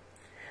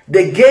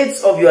 The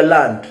gates of your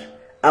land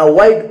are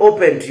wide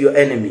open to your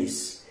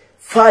enemies.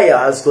 Fire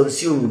has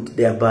consumed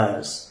their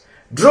bars.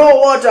 Draw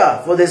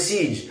water for the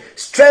siege.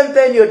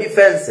 Strengthen your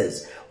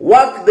defenses.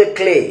 Work the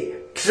clay.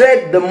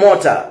 Tread the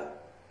mortar.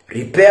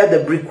 Repair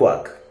the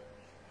brickwork.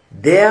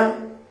 There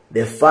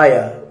the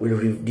fire will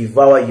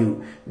devour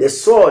you. The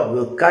sword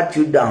will cut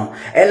you down.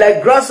 And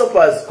like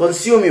grasshoppers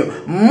consume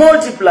you.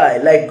 Multiply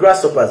like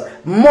grasshoppers.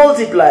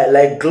 Multiply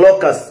like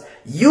locusts.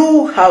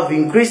 You have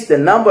increased the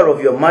number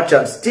of your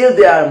merchants. Still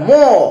there are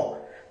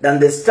more than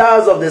the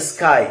stars of the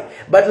sky.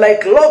 But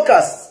like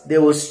locusts, they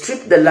will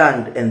strip the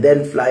land and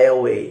then fly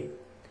away.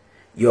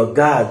 Your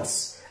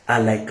guards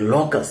are like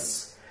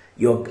locusts.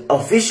 Your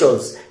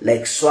officials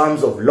like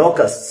swarms of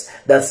locusts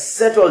that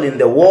settle in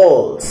the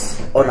walls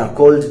on a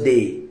cold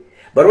day.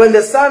 But when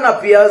the sun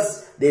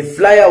appears, they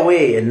fly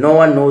away and no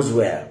one knows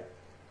where.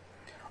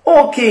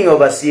 O king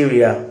of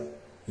Assyria,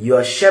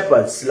 your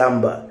shepherds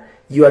slumber.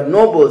 Your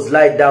nobles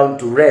lie down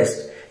to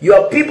rest.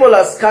 Your people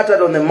are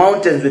scattered on the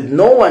mountains with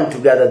no one to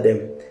gather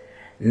them.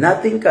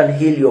 Nothing can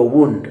heal your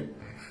wound.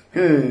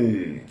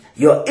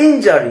 Your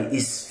injury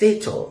is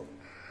fatal.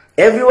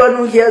 Everyone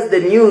who hears the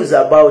news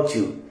about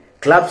you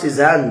claps his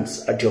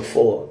hands at your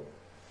fall.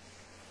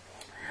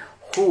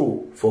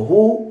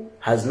 Who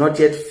has not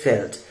yet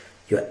felt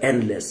your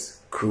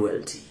endless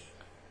cruelty?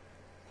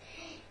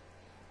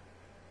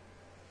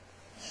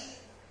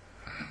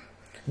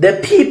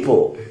 The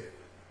people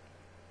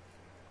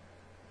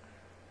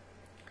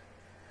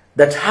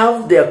that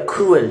have their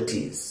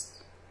cruelties,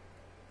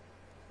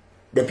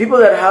 the people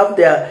that have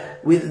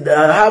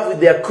with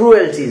their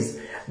cruelties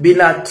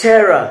been a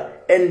terror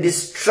and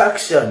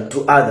destruction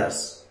to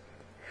others,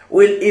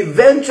 will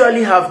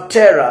eventually have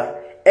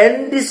terror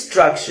and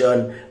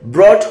destruction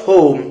brought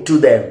home to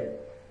them.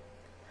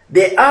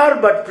 They are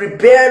but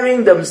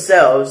preparing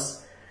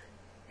themselves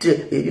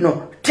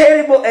to,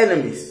 terrible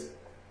enemies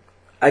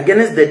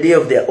against the day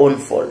of their own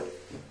fall.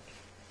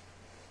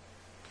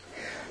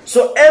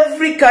 So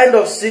every kind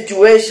of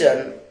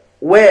situation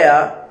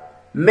where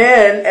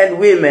men and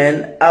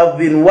women have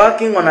been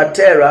working on a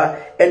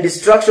terror and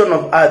destruction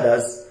of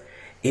others,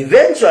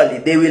 eventually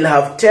they will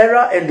have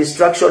terror and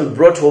destruction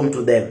brought home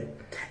to them.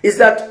 Is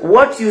that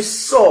what you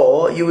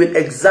sow, you will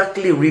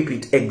exactly reap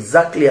it,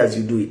 exactly as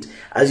you do it.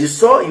 As you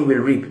sow, you will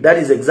reap. That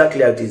is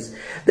exactly how it is.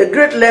 The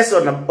great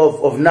lesson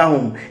of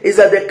Nahum is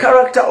that the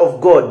character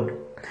of God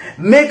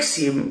makes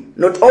him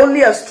not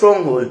only a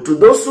stronghold to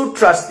those who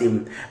trust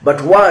him,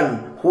 but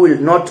one who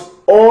will not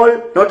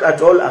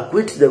at all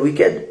acquit the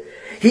wicked.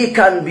 He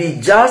can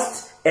be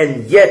just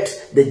and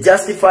yet the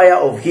justifier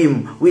of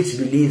him which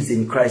believes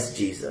in Christ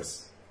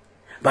Jesus,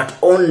 but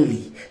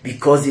only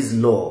because his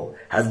law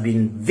has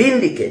been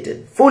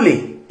vindicated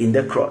fully in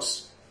the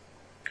cross.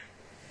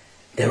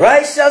 The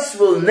righteous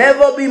will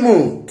never be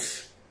moved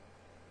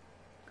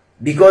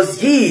because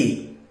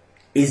he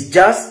is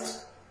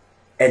just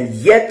and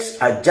yet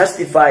a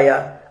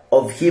justifier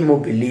of him who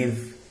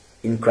believes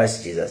in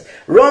Christ Jesus.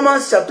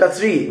 Romans chapter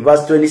 3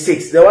 verse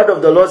 26, the word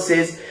of the Lord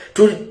says,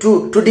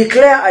 to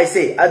declare, I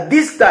say, at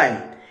this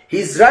time,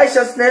 his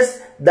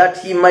righteousness, that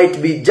he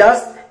might be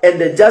just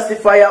and the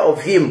justifier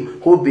of him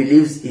who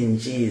believes in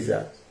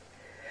Jesus.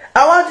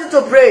 I want you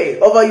to pray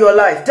over your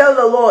life. Tell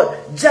the Lord,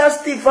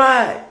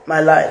 justify my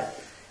life.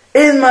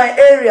 In my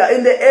area,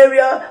 in the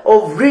area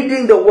of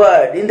reading the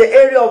word, in the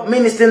area of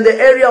ministry, in the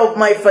area of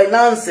my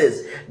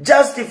finances,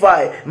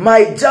 justify,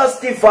 my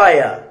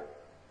justifier.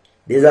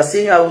 There's a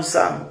singer who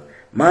sang,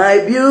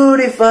 my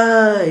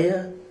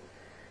beautifier,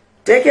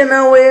 taken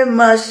away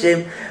my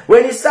shame.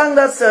 When he sang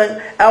that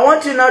song, I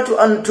want you now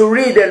to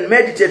read and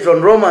meditate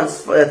on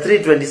Romans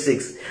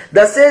 3:26.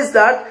 That says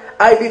that,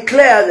 I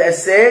declare, I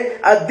say,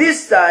 at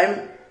this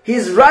time,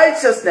 his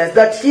righteousness,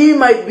 that he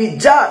might be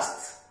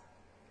just,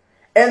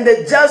 and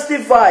the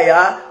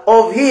justifier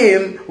of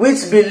him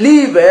which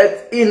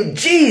believeth in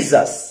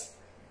Jesus.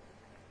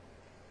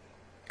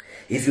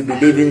 If you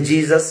believe in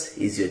Jesus,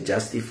 he's your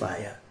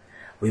justifier.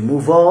 We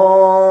move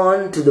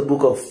on to the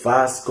book of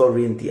 1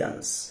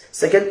 Corinthians,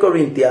 2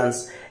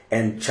 Corinthians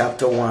and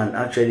chapter 1.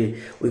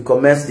 Actually, we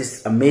commenced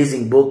this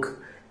amazing book.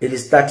 It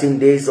is 13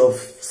 days of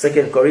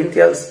 2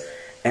 Corinthians,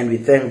 and we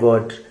thank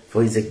God,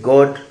 for He's a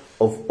God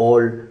of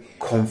all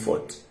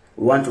comfort.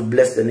 We want to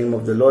bless the name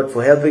of the Lord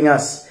for helping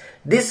us.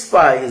 This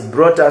far He's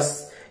brought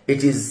us.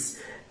 It is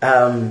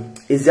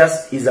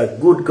He's a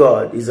good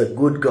God. He's a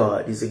good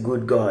God. He's a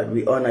good God.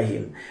 We honor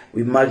Him.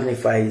 We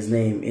magnify His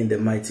name in the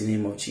mighty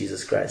name of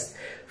Jesus Christ.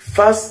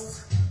 1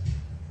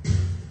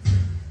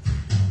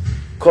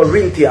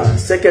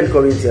 Corinthians, 2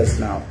 Corinthians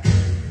now.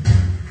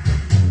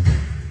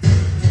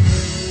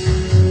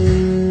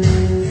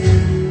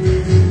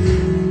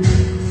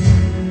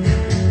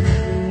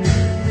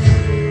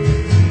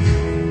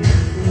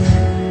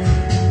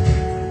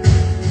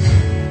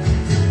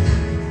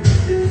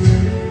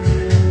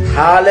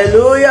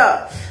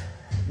 Hallelujah.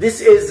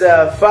 This is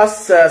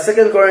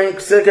 2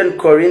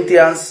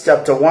 Corinthians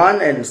chapter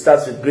 1, and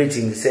starts with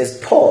greeting. It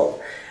says,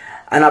 Paul,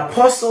 an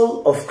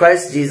apostle of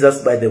Christ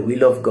Jesus by the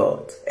will of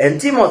God,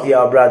 and Timothy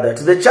our brother,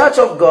 to the church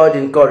of God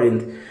in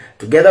Corinth,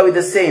 together with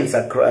the saints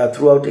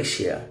throughout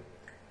Asia.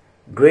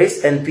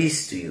 Grace and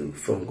peace to you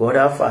from God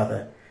our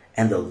Father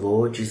and the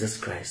Lord Jesus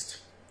Christ.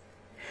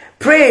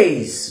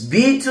 Praise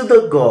be to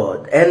the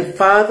God and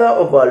Father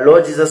of our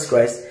Lord Jesus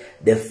Christ,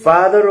 the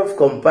Father of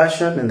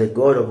compassion and the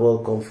God of all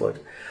comfort,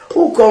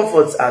 who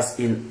comforts us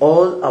in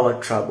all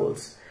our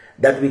troubles,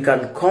 that we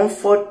can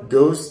comfort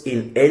those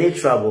in any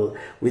trouble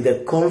with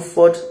the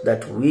comfort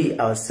that we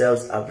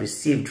ourselves have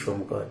received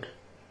from God.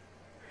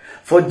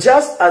 For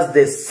just as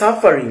the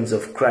sufferings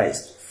of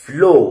Christ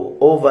flow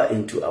over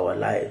into our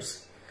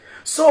lives,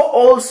 so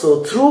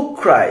also through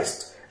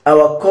Christ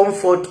our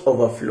comfort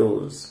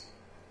overflows.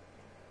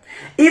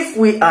 If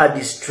we are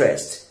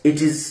distressed,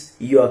 it is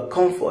your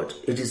comfort.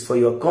 It is for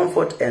your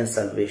comfort and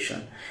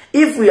salvation.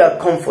 If we are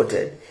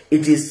comforted,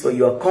 it is for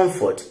your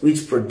comfort,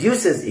 which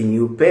produces in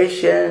you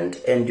patient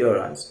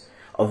endurance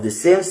of the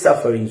same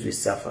sufferings we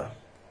suffer.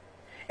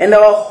 And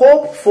our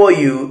hope for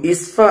you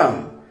is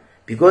firm,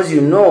 because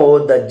you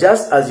know that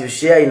just as you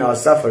share in our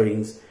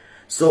sufferings,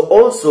 so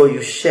also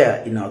you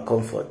share in our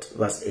comfort.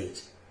 Verse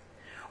 8.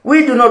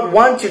 We do not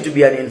want you to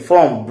be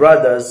uninformed,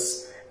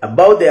 brothers,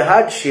 about the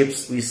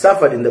hardships we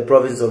suffered in the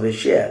province of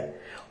Asia.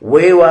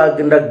 We were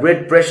under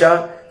great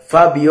pressure,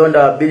 far beyond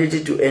our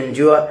ability to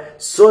endure,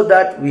 so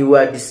that we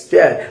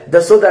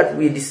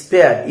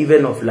despaired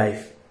even of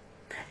life.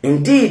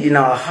 Indeed, in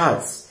our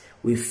hearts,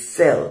 we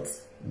felt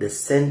the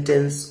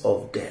sentence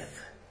of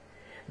death.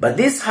 But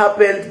this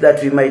happened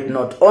that we might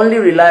not only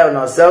rely on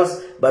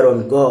ourselves, but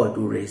on God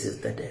who raises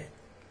the dead.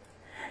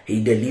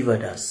 He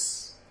delivered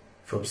us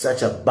from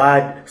such a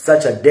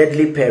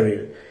deadly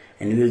peril,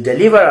 and will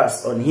deliver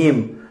us. On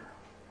Him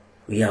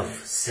we have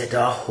set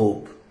our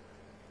hope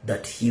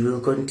that He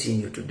will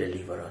continue to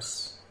deliver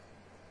us.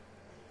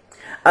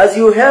 As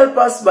you help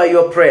us by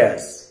your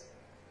prayers,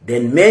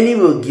 then many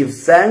will give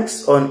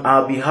thanks on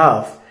our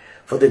behalf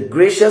for the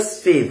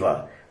gracious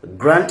favor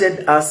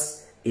granted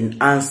us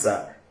in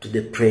answer to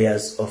the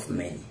prayers of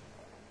many.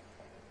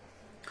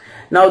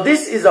 Now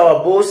this is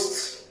our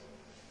boast.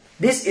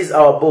 This is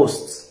our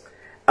boast.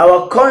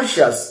 Our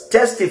conscience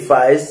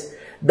testifies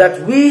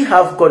that we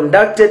have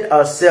conducted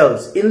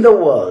ourselves in the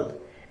world,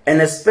 and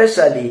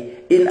especially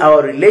in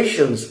our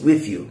relations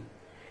with you,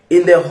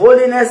 in the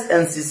holiness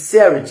and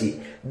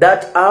sincerity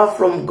that are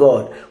from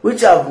God, which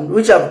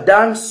have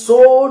done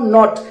so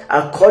not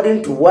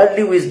according to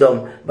worldly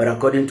wisdom, but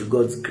according to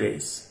God's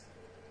grace.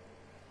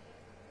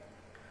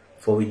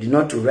 For we did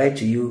not write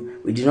to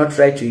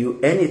you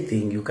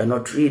anything you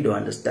cannot read or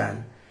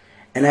understand.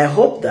 And I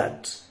hope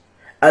that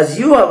as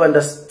you have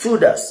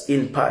understood us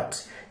in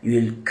part, you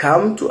will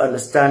come to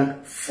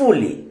understand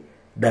fully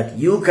that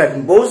you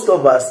can boast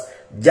of us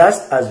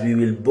just as we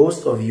will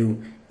boast of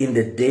you in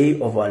the day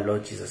of our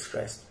Lord Jesus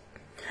Christ.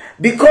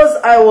 Because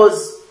I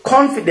was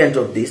confident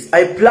of this,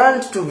 I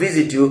planned to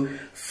visit you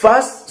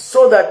first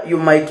so that you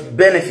might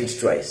benefit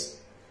twice.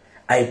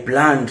 I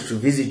planned to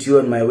visit you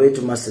on my way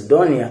to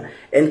Macedonia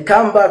and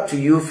come back to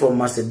you from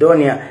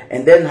Macedonia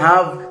and then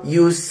have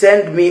you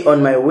send me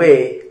on my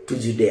way to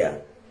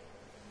Judea.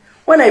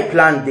 When I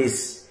planned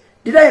this,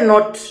 did I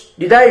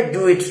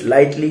do it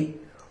lightly?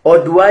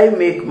 Or do I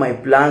make my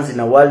plans in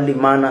a worldly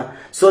manner,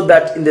 so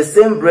that in the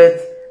same breath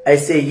I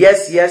say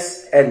yes,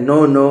 yes, and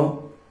no,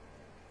 no?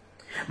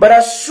 But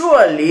as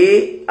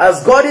surely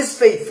as God is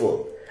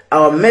faithful,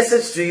 our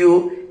message to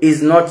you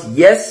is not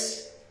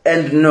yes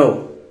and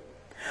no.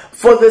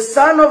 For the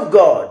Son of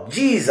God,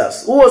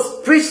 Jesus, who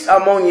was preached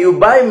among you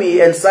by me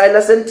and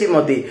Silas and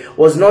Timothy,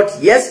 was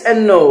not yes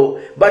and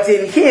no, but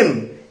in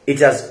Him it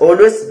has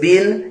always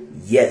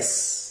been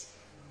yes.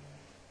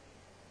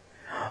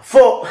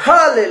 For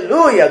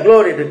hallelujah,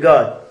 glory to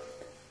God.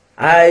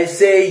 I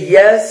say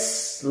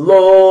yes,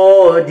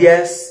 Lord,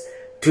 yes,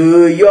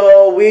 to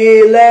your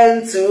will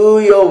and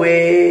to your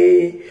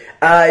way.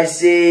 I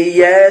say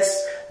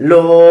yes,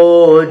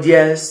 Lord,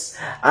 yes.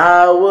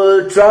 I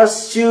will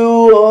trust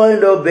you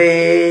and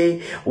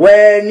obey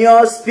when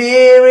your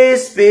spirit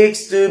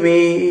speaks to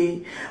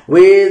me.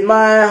 With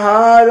my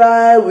heart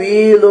I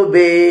will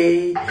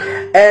obey,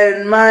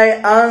 and my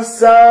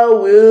answer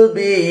will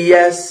be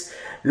yes.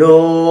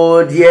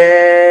 Lord,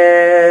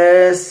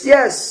 yes,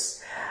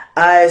 yes.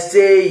 I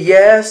say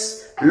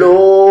yes,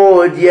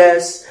 Lord,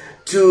 yes,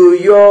 to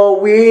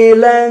your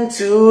will and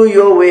to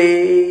your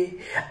way.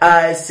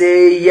 I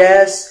say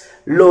yes,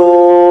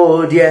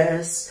 Lord,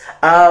 yes.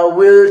 I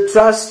will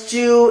trust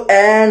you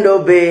and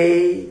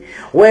obey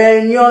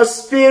when your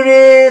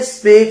spirit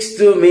speaks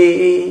to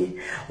me.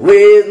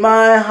 With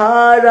my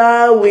heart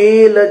I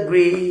will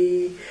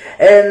agree,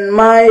 and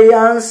my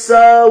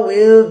answer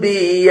will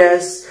be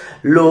yes,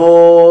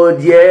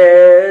 Lord,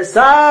 yes.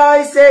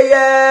 I say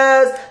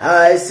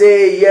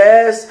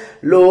yes,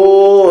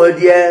 Lord,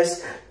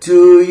 yes,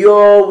 to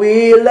your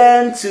will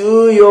and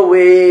to your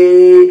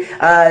way.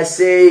 I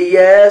say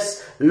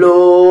yes,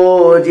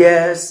 Lord,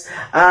 yes.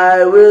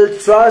 I will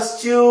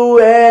trust you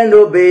and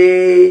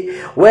obey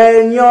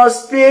when your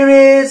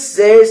spirit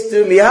says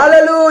to me,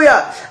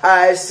 hallelujah.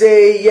 I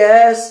say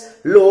yes,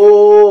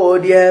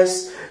 Lord,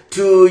 yes,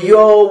 to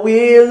your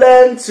will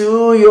and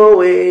to your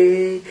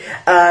way.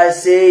 I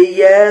say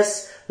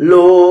yes,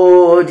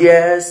 Lord,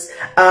 yes.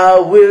 I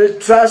will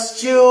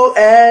trust you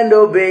and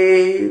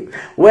obey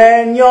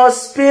when your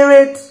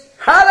spirit,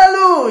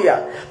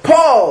 hallelujah.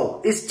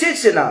 Paul is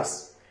teaching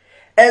us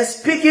and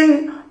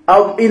speaking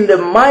in the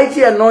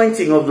mighty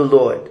anointing of the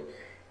Lord.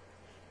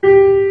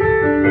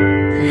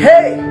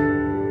 Hey!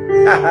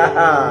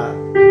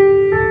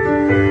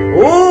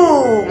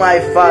 Oh, my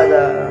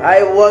Father,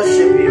 I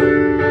worship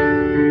you.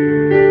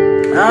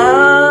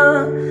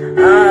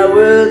 I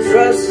will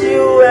trust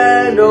you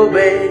and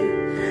obey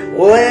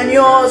when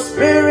your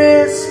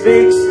spirit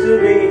speaks to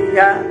me.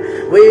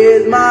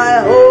 With my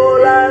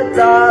whole heart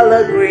I'll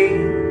agree,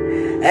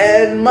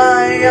 and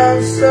my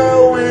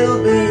answer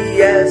will be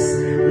yes,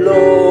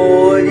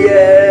 Lord,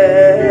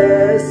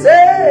 yes.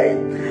 Hey,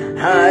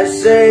 I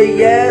say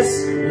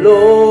yes,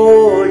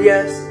 Lord,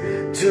 yes,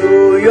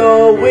 to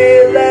your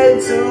will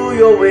and to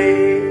your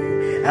way.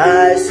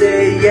 I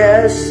say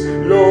yes,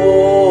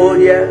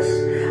 Lord, yes.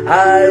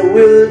 I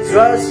will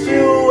trust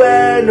you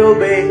and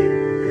obey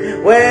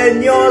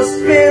when your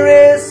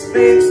spirit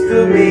speaks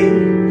to me.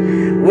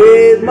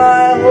 With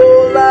my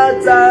whole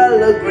heart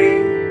I'll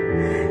agree,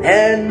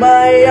 and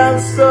my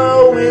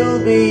answer will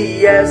be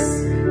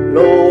yes,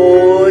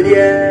 Lord,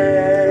 yes.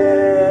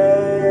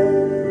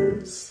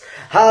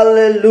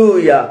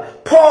 Hallelujah.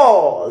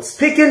 Paul,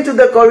 speaking to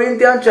the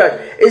Corinthian church,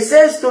 it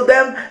says to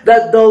them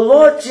that the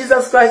Lord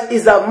Jesus Christ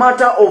is a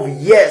matter of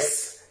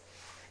yes.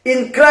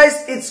 In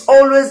Christ, it's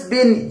always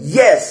been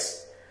yes.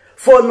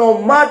 For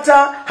no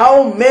matter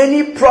how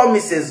many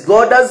promises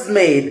God has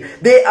made,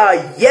 they are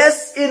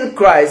yes in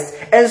Christ.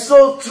 And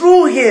so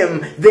through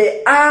him,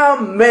 the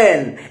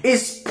Amen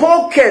is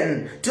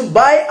spoken to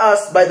by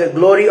us by the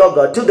glory of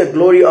God, to the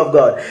glory of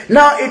God.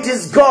 Now it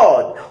is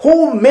God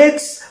who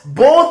makes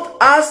both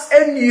us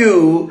and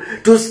you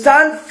to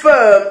stand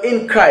firm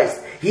in Christ.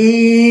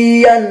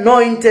 He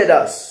anointed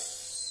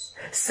us,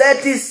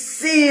 set his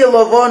seal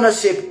of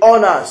ownership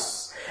on us,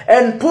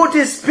 and put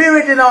his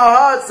spirit in our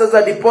hearts as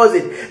a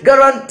deposit,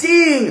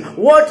 guaranteeing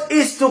what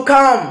is to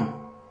come.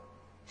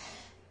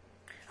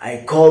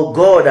 I call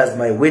God as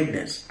my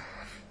witness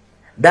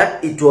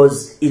that it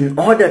was in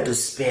order to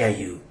spare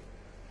you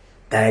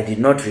that I did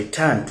not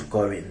return to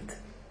Corinth.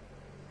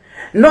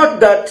 Not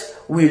that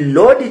we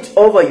lord it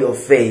over your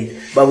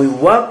faith, but we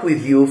work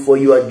with you for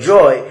your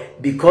joy,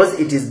 because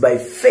it is by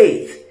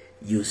faith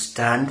you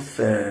stand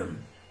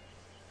firm.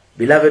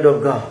 Beloved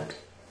of God,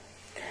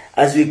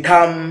 as we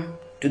come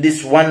to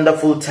this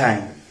wonderful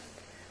time,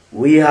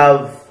 we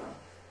have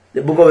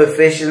the book of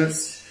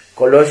Ephesians,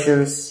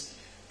 Colossians,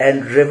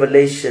 and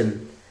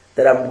Revelation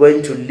that I'm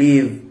going to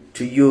leave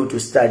to you to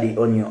study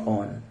on your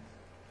own.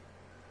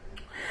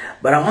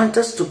 But I want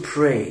us to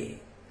pray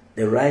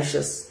the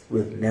righteous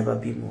will never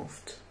be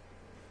moved.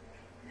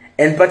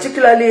 And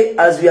particularly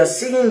as we are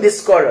singing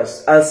this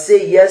chorus, I'll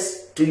say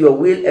yes to your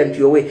will and to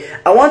your way.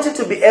 I want you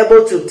to be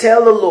able to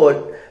tell the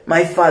Lord,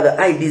 my Father,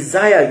 I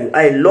desire you.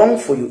 I long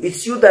for you.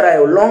 It's you that I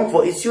long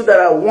for. It's you that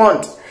I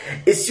want.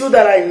 It's you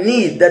that I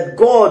need. That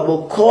God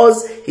will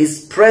cause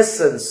his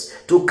presence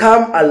to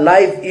come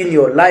alive in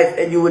your life,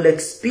 and you will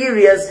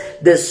experience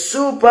the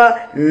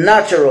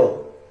supernatural.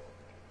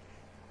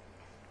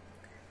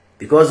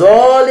 Because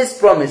all his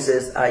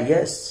promises are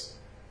yes.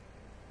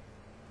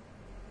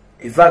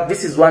 In fact,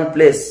 this is one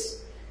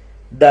place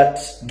that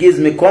gives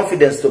me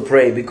confidence to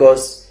pray,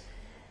 because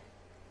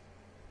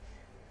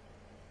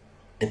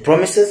the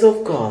promises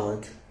of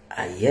God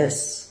are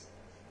yes.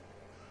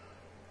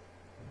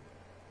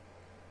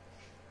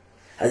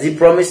 Has he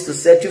promised to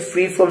set you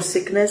free from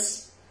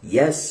sickness?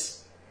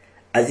 Yes.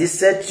 Has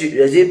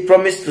he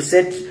promised to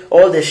set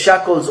all the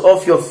shackles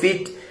off your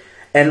feet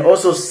and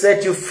also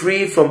set you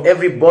free from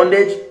every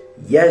bondage?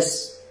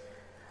 Yes.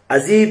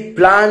 Has he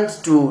planned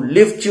to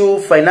lift you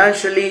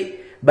financially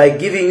by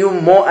giving you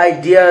more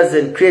ideas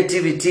and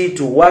creativity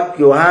to work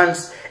your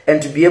hands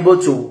and to be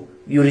able to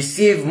you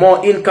receive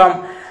more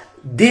income.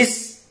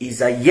 This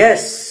is a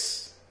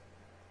yes.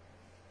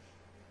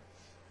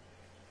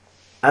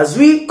 As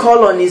we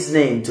call on his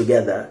name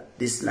together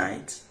this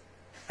night,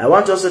 I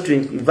want also to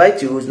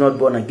invite you who is not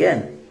born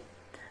again,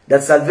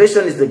 that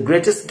salvation is the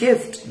greatest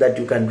gift that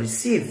you can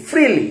receive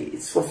freely.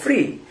 It's for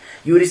free.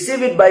 You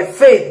receive it by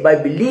faith, by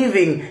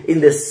believing in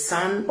the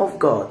Son of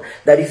God.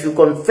 That if you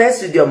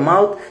confess with your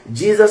mouth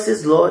Jesus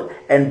is Lord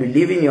and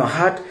believe in your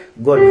heart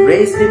God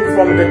raised him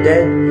from the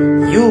dead,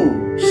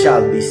 you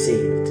shall be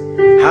saved.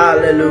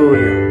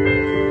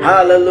 Hallelujah.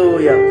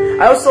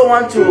 Hallelujah. I also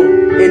want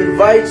to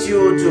invite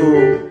you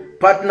to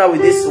partner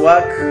with this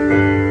work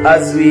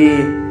as we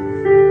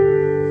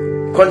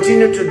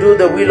continue to do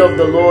the will of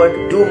the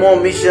Lord, do more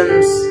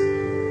missions,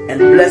 and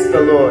bless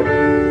the Lord.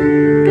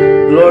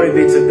 Glory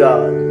be to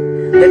God.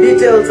 The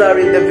details are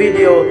in the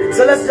video,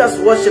 so let's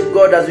just worship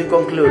God as we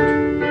conclude.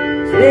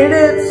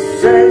 Spirit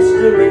says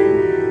to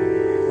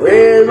me,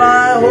 with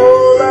my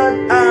whole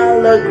heart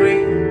I'll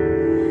agree,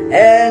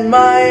 and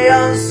my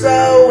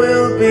answer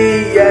will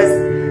be yes,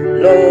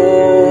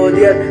 Lord,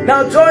 yes.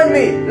 Now join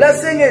me,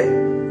 let's sing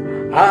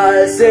it.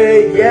 I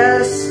say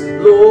yes,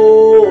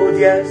 Lord,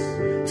 yes,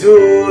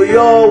 to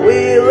your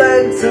will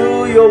and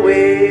to your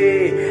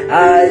way.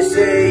 I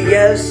say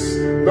yes,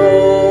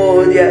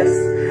 Lord, yes,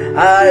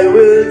 I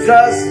will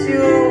trust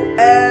you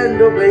and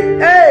obey.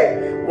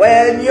 Hey,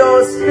 when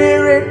your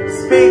spirit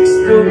speaks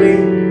to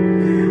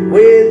me,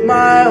 with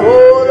my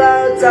whole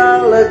heart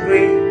I'll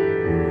agree,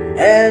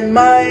 and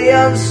my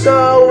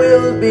answer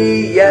will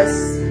be yes,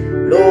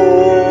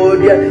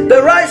 Lord, yes.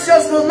 The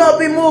righteous will not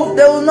be moved.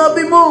 They will not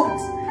be moved.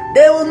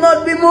 They will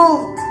not be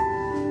moved.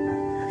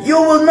 You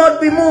will not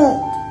be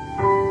moved.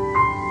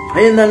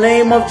 In the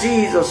name of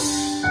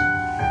Jesus.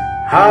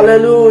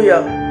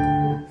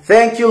 Hallelujah.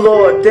 Thank you,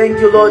 Lord. Thank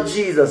you, Lord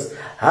Jesus.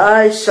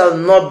 I shall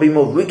not be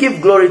moved. We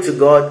give glory to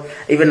God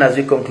even as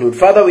we conclude.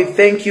 Father, we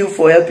thank you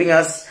for helping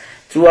us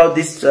throughout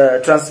this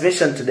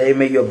transmission today.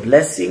 May your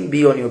blessing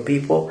be on your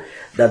people,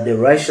 that the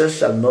righteous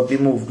shall not be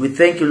moved. We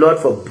thank you, Lord,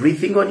 for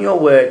breathing on your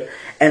word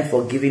and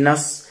for giving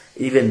us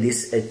even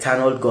this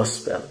eternal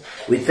gospel.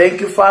 We thank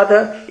you,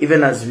 Father,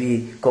 even as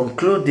we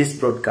conclude this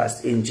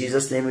broadcast. In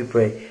Jesus' name we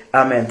pray.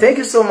 Amen. Thank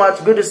you so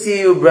much. Good to see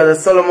you, Brother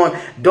Solomon.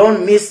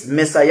 Don't miss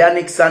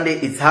Messianic Sunday.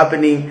 It's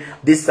happening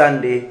this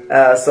Sunday,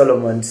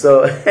 Solomon.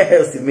 So,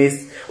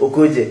 miss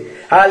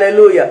Ukuje.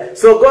 Hallelujah.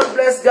 So, God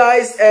bless,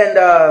 guys. And,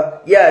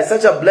 yeah,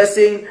 such a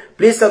blessing.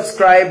 Please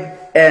subscribe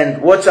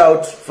and watch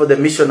out for the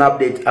mission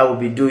update. I will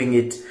be doing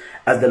it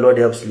as the Lord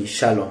helps me.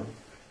 Shalom.